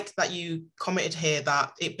I like that you commented here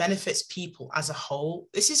that it benefits people as a whole.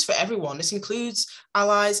 This is for everyone. This includes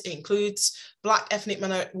allies, it includes Black ethnic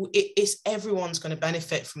minority. It's everyone's going to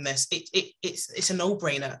benefit from this. It's a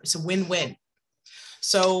no-brainer. It's a win-win.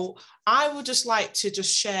 So I would just like to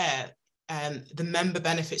just share the member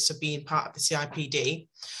benefits of being part of the CIPD.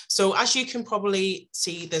 So as you can probably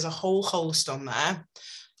see, there's a whole host on there,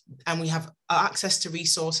 and we have access to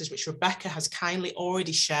resources which Rebecca has kindly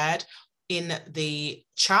already shared in the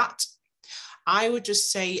chat. I would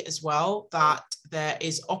just say as well that there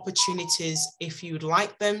is opportunities, if you would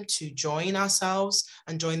like them, to join ourselves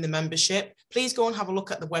and join the membership. Please go and have a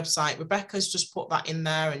look at the website. Rebecca's just put that in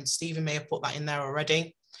there, and Stephen may have put that in there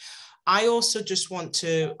already. I also just want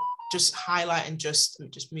to just highlight and just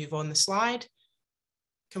move on the slide.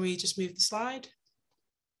 Can we just move the slide?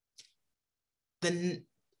 Then,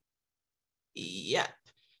 yeah.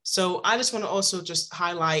 So I just want to also just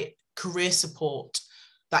highlight career support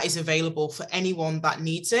that is available for anyone that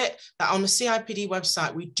needs it. That on the CIPD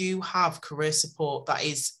website, we do have career support that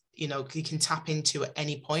is, you know, you can tap into at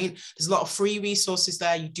any point. There's a lot of free resources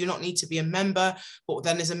there. You do not need to be a member, but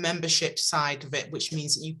then there's a membership side of it, which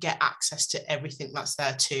means that you get access to everything that's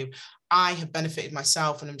there too. I have benefited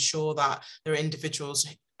myself, and I'm sure that there are individuals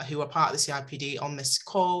who are part of the CIPD on this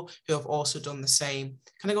call who have also done the same.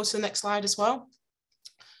 Can I go to the next slide as well?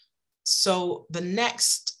 So the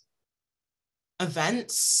next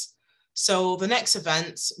events. So the next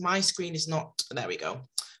events, my screen is not, there we go.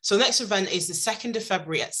 So the next event is the 2nd of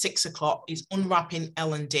February at 6 o'clock is Unwrapping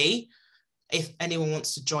L&D. If anyone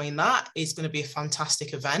wants to join that, it's going to be a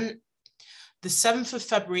fantastic event. The 7th of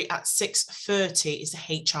February at 6:30 is the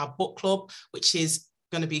HR Book Club, which is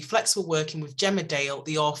going to be flexible working with Gemma Dale,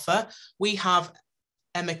 the author. We have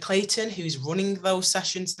Emma Clayton, who's running those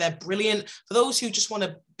sessions. They're brilliant. For those who just want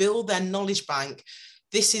to build their knowledge bank,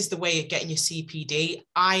 this is the way of getting your CPD.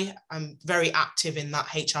 I am very active in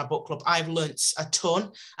that HR book club. I've learnt a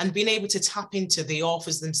ton, and being able to tap into the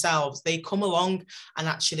authors themselves. They come along and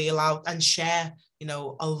actually allow and share, you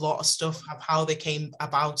know, a lot of stuff of how they came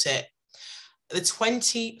about it. The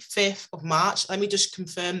 25th of March, let me just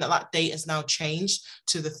confirm that that date has now changed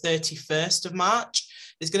to the 31st of March.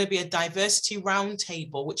 There's going to be a diversity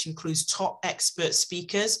roundtable, which includes top expert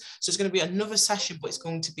speakers. So it's going to be another session, but it's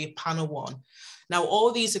going to be a panel one. Now,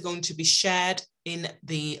 all these are going to be shared in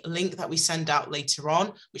the link that we send out later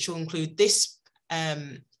on, which will include this,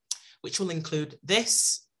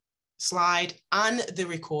 slide and the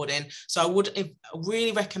recording. So I would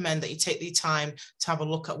really recommend that you take the time to have a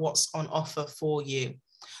look at what's on offer for you.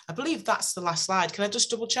 I believe that's the last slide. Can I just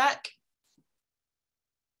double check?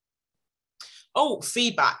 Oh,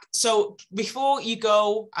 feedback. So before you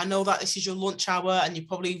go, I know that this is your lunch hour and you've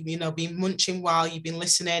probably, you know, been munching while you've been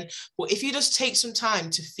listening. But if you just take some time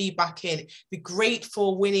to feedback in, it'd be great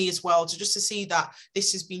for Winnie as well, to just to see that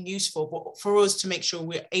this has been useful, but for us to make sure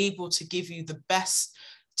we're able to give you the best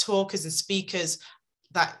talkers and speakers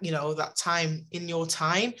that, you know, that time in your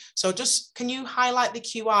time. So just, can you highlight the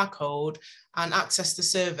QR code and access the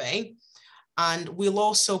survey? And we'll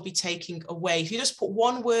also be taking away, if you just put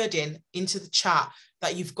one word into the chat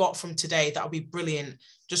that you've got from today, that'll be brilliant.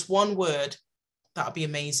 Just one word, that'll be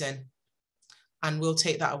amazing. And we'll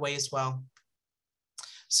take that away as well.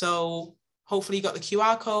 So hopefully you got the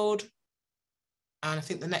QR code. And I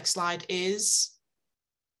think the next slide is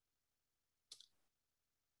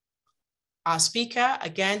our speaker.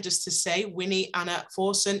 Again, just to say, Winnie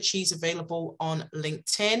Annan-Forson, she's available on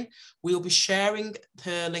LinkedIn. We'll be sharing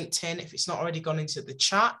her LinkedIn if it's not already gone into the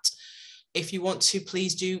chat. If you want to,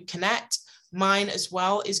 please do connect. Mine as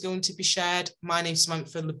well is going to be shared. My name's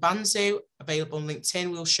Samantha Lubanzu, available on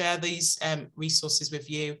LinkedIn. We'll share these resources with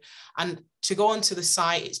you. And to go onto the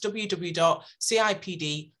site, it's www.cipd.co.uk.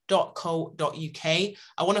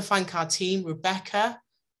 I want to thank our team, Rebecca,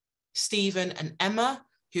 Stephen and Emma,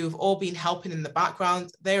 who have all been helping in the background.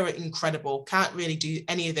 They're incredible. Can't really do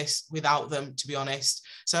any of this without them, to be honest.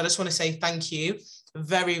 So I just want to say thank you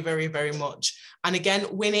very, very, very much. And again,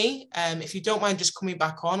 Winnie, if you don't mind just coming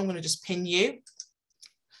back on, I'm going to just pin you. I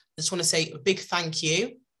just want to say a big thank you.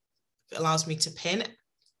 If it allows me to pin.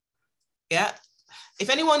 Yeah. If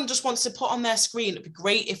anyone just wants to put on their screen, it'd be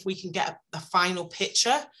great if we can get a final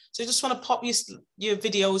picture. So I just want to pop your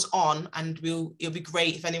videos on, and it'll be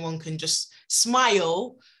great if anyone can just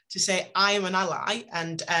smile to say, I am an ally,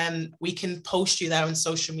 and we can post you there on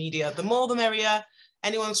social media. The more the merrier.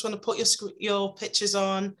 Anyone just want to put your pictures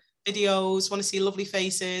on, videos, want to see lovely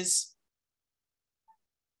faces?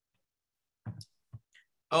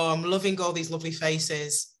 Oh, I'm loving all these lovely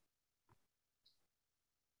faces.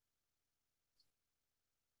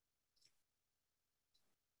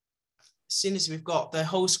 As soon as we've got the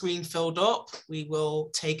whole screen filled up, we will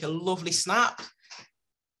take a lovely snap.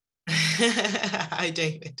 Hi,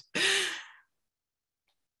 David.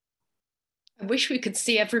 I wish we could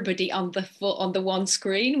see everybody on the one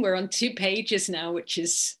screen. We're on 2 pages now, which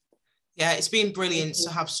is... Yeah, it's been brilliant to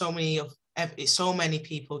have so many so many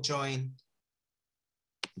people join.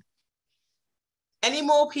 Any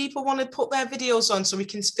more people want to put their videos on so we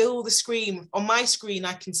can fill the screen? On my screen,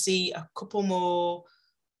 I can see a couple more.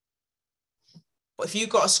 But if you've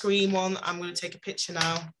got a screen one, I'm going to take a picture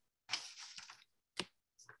now.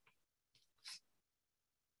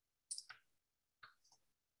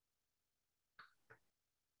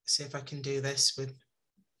 See if I can do this with,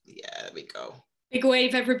 yeah, there we go. Big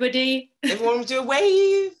wave, everybody. Everyone will do a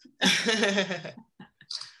wave.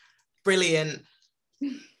 Brilliant.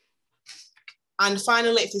 And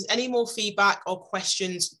finally, if there's any more feedback or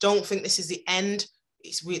questions, don't think this is the end.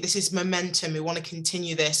 This is momentum. We want to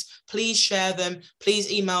continue this. Please share them.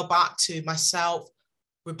 Please email back to myself,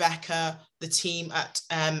 Rebecca, the team at,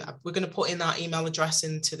 we're going to put in our email address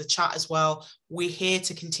into the chat as well. We're here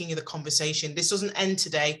to continue the conversation. This doesn't end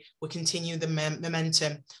today. We're continuing the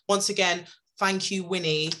momentum. Once again, thank you,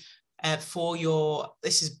 Winnie, for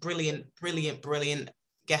this is brilliant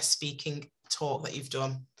guest speaking talk that you've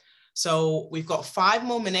done. So we've got 5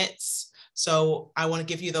 more minutes. So I want to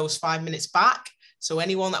give you those 5 minutes back. So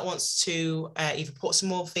anyone that wants to either put some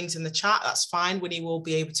more things in the chat, that's fine. Winnie will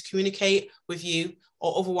be able to communicate with you.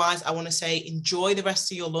 Or otherwise, I want to say enjoy the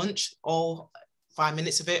rest of your lunch, all 5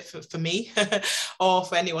 minutes of it for me or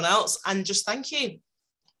for anyone else. And just thank you.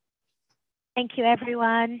 Thank you,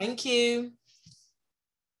 everyone. Thank you.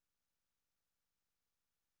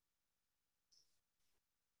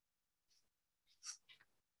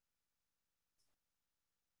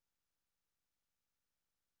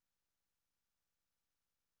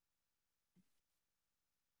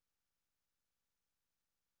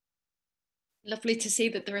 Lovely to see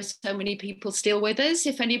that there are so many people still with us.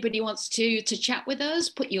 If anybody wants to chat with us,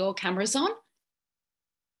 put your cameras on.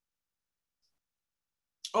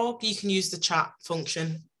 Or you can use the chat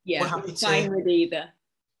function. Yeah, we're happy fine to. With either.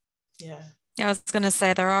 Yeah. I was going to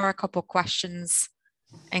say there are a couple questions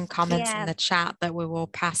and comments in the chat that we will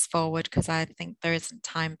pass forward because I think there isn't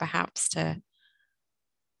time perhaps to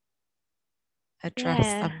address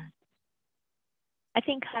them. I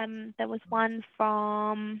think there was one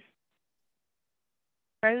from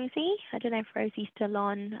Rosie. I don't know if Rosie's still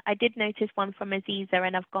on. I did notice one from Aziza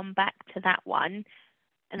and I've gone back to that one.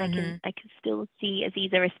 And I can still see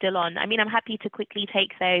Aziza is still on. I mean, I'm happy to quickly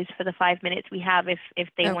take those for the 5 minutes we have if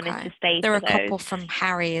they wanted to stay. There are a couple from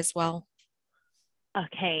Harry as well.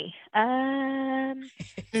 Okay.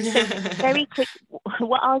 So very quick,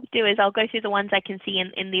 what I'll do is I'll go through the ones I can see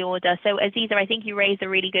in the order. So Aziza, I think you raised a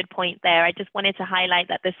really good point there. I just wanted to highlight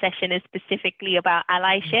that the session is specifically about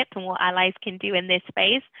allyship and what allies can do in this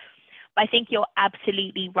space. But I think you're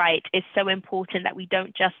absolutely right. It's so important that we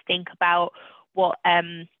don't just think about what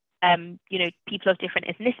people of different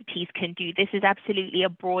ethnicities can do. This is absolutely a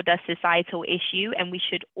broader societal issue, and we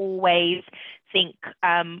should always think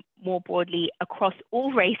more broadly across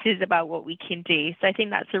all races about what we can do. So I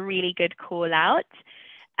think that's a really good call out.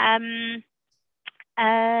 And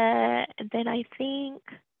then I think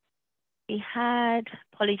we had,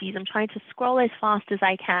 apologies, I'm trying to scroll as fast as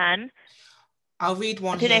I can. I'll read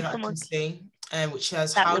one here that I can see, which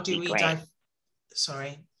says, how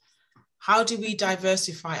do we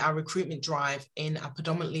diversify our recruitment drive in a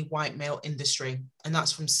predominantly white male industry? And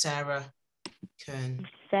that's from Sarah Kern.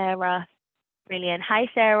 Sarah, brilliant. Hi,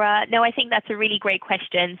 Sarah. No, I think that's a really great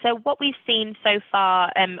question. So what we've seen so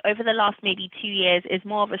far over the last maybe 2 years is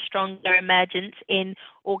more of a stronger emergence in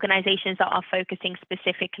organizations that are focusing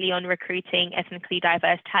specifically on recruiting ethnically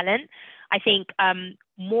diverse talent. I think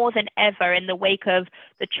more than ever in the wake of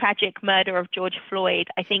the tragic murder of George Floyd,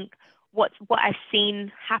 I think what I've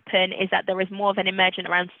seen happen is that there is more of an emergence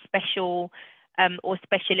around special or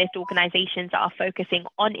specialist organizations that are focusing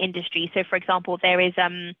on industry. So for example, there is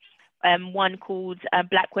one called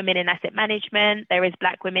Black Women in Asset Management, there is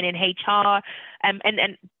Black Women in HR, and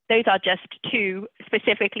those are just 2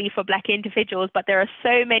 specifically for Black individuals, but there are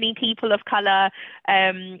so many people of color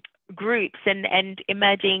groups and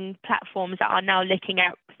emerging platforms that are now looking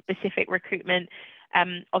at specific recruitment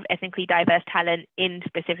of ethnically diverse talent in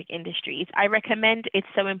specific industries. I recommend, it's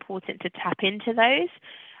so important to tap into those.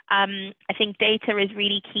 I think data is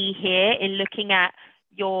really key here in looking at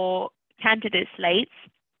your candidate slates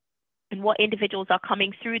and what individuals are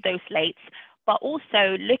coming through those slates, but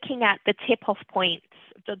also looking at the tip-off points,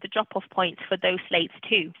 the drop-off points for those slates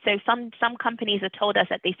too. So some companies have told us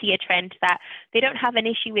that they see a trend that they don't have an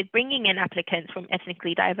issue with bringing in applicants from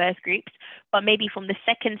ethnically diverse groups, but maybe from the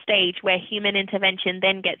second stage where human intervention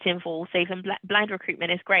then gets involved. So even blind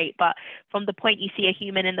recruitment is great, but from the point you see a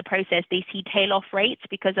human in the process, they see tail-off rates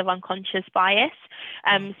because of unconscious bias.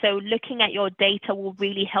 So looking at your data will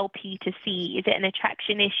really help you to see, is it an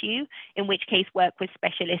attraction issue, in which case work with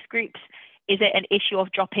specialist groups? Is it an issue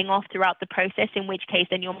of dropping off throughout the process, in which case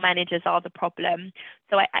then your managers are the problem?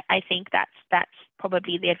 So I think that's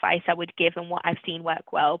probably the advice I would give and what I've seen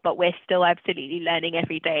work well, but we're still absolutely learning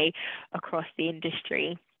every day across the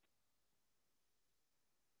industry.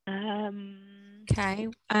 Okay.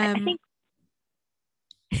 I think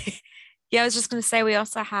yeah, I was just going to say we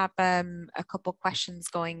also have a couple questions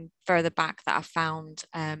going further back that I found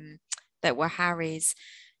that were Harry's.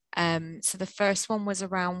 So the first one was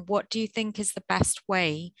around, what do you think is the best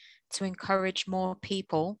way to encourage more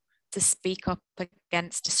people to speak up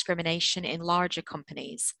against discrimination in larger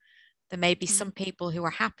companies? There may be some people who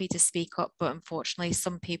are happy to speak up, but unfortunately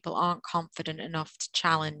some people aren't confident enough to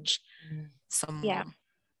challenge someone.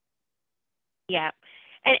 Yeah.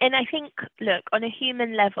 And I think, look, on a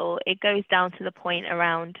human level, it goes down to the point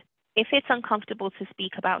around, if it's uncomfortable to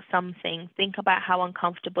speak about something, think about how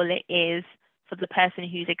uncomfortable it is for the person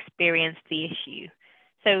who's experienced the issue.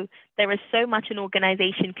 So there is so much an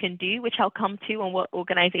organization can do, which I'll come to on what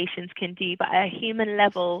organizations can do, but at a human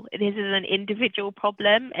level, this is an individual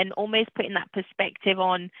problem, and almost putting that perspective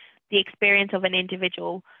on the experience of an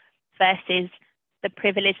individual versus the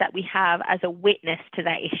privilege that we have as a witness to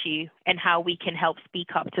that issue and how we can help speak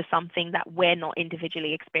up to something that we're not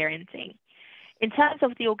individually experiencing. In terms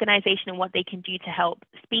of the organization and what they can do to help,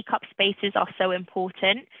 speak up spaces are so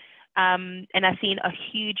important. And I've seen a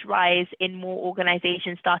huge rise in more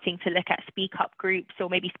organizations starting to look at speak up groups or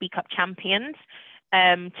maybe speak up champions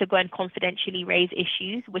to go and confidentially raise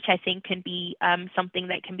issues, which I think can be something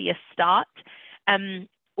that can be a start.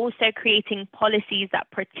 Also creating policies that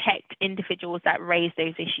protect individuals that raise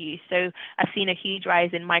those issues. So I've seen a huge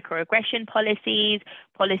rise in microaggression policies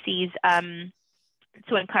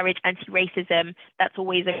to encourage anti-racism. That's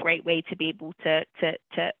always a great way to be able to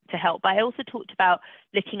help. But I also talked about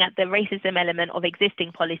looking at the racism element of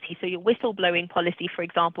existing policy. So your whistleblowing policy, for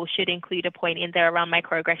example, should include a point in there around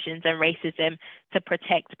microaggressions and racism to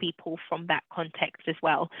protect people from that context as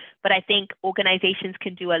well. But I think organizations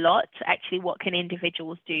can do a lot. Actually, what can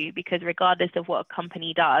individuals do? Because regardless of what a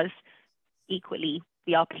company does, equally,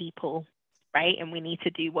 we are people, right? And we need to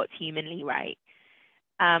do what's humanly right.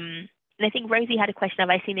 And I think Rosie had a question,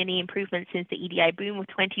 have I seen any improvements since the EDI boom of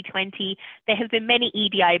 2020? There have been many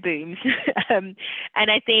EDI booms. And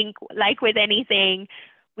I think, like with anything,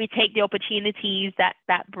 we take the opportunities that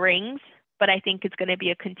brings, but I think it's going to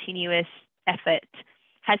be a continuous effort.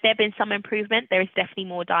 Has there been some improvement? There is definitely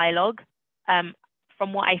more dialogue.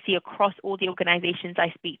 From what I see across all the organizations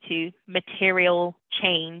I speak to, material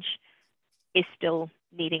change is still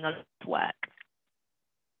needing a lot of work.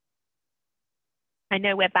 I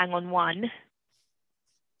know we're bang on one.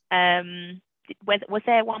 Was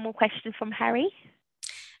there one more question from Harry?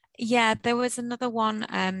 Yeah, there was another one.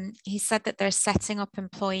 He said that they're setting up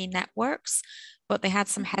employee networks, but they had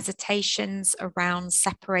some hesitations around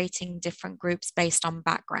separating different groups based on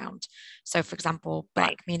background. So, for example,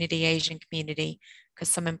 Black community, Asian community, because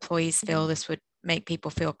some employees feel this would make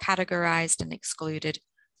people feel categorized and excluded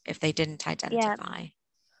if they didn't identify.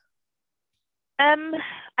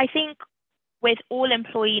 I think with all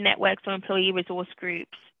employee networks or employee resource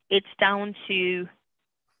groups, it's down to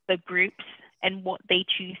the groups and what they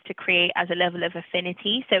choose to create as a level of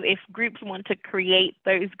affinity. So if groups want to create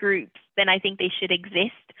those groups, then I think they should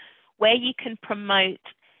exist. Where you can promote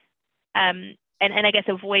and I guess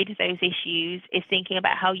avoid those issues is thinking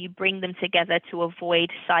about how you bring them together to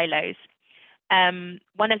avoid silos.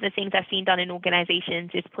 One of the things I've seen done in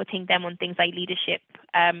organizations is putting them on things like leadership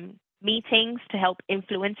meetings to help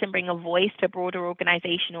influence and bring a voice to broader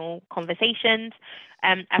organizational conversations.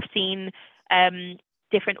 I've seen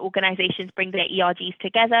different organizations bring their ERGs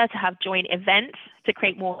together to have joint events to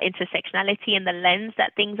create more intersectionality in the lens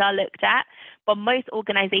that things are looked at. But most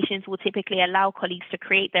organizations will typically allow colleagues to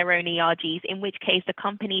create their own ERGs, in which case the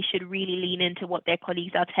company should really lean into what their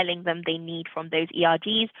colleagues are telling them they need from those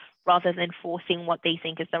ERGs rather than forcing what they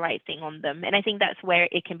think is the right thing on them. And I think that's where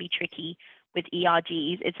it can be tricky with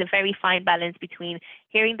ERGs. It's a very fine balance between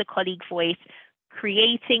hearing the colleague voice,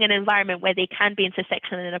 creating an environment where they can be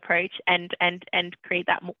intersectional in approach and create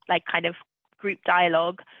that like kind of group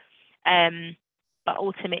dialogue. But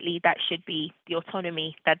ultimately that should be the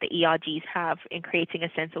autonomy that the ERGs have in creating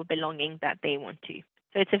a sense of belonging that they want to.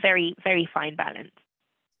 So it's a very, very fine balance.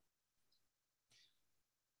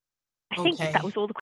 I think that was all the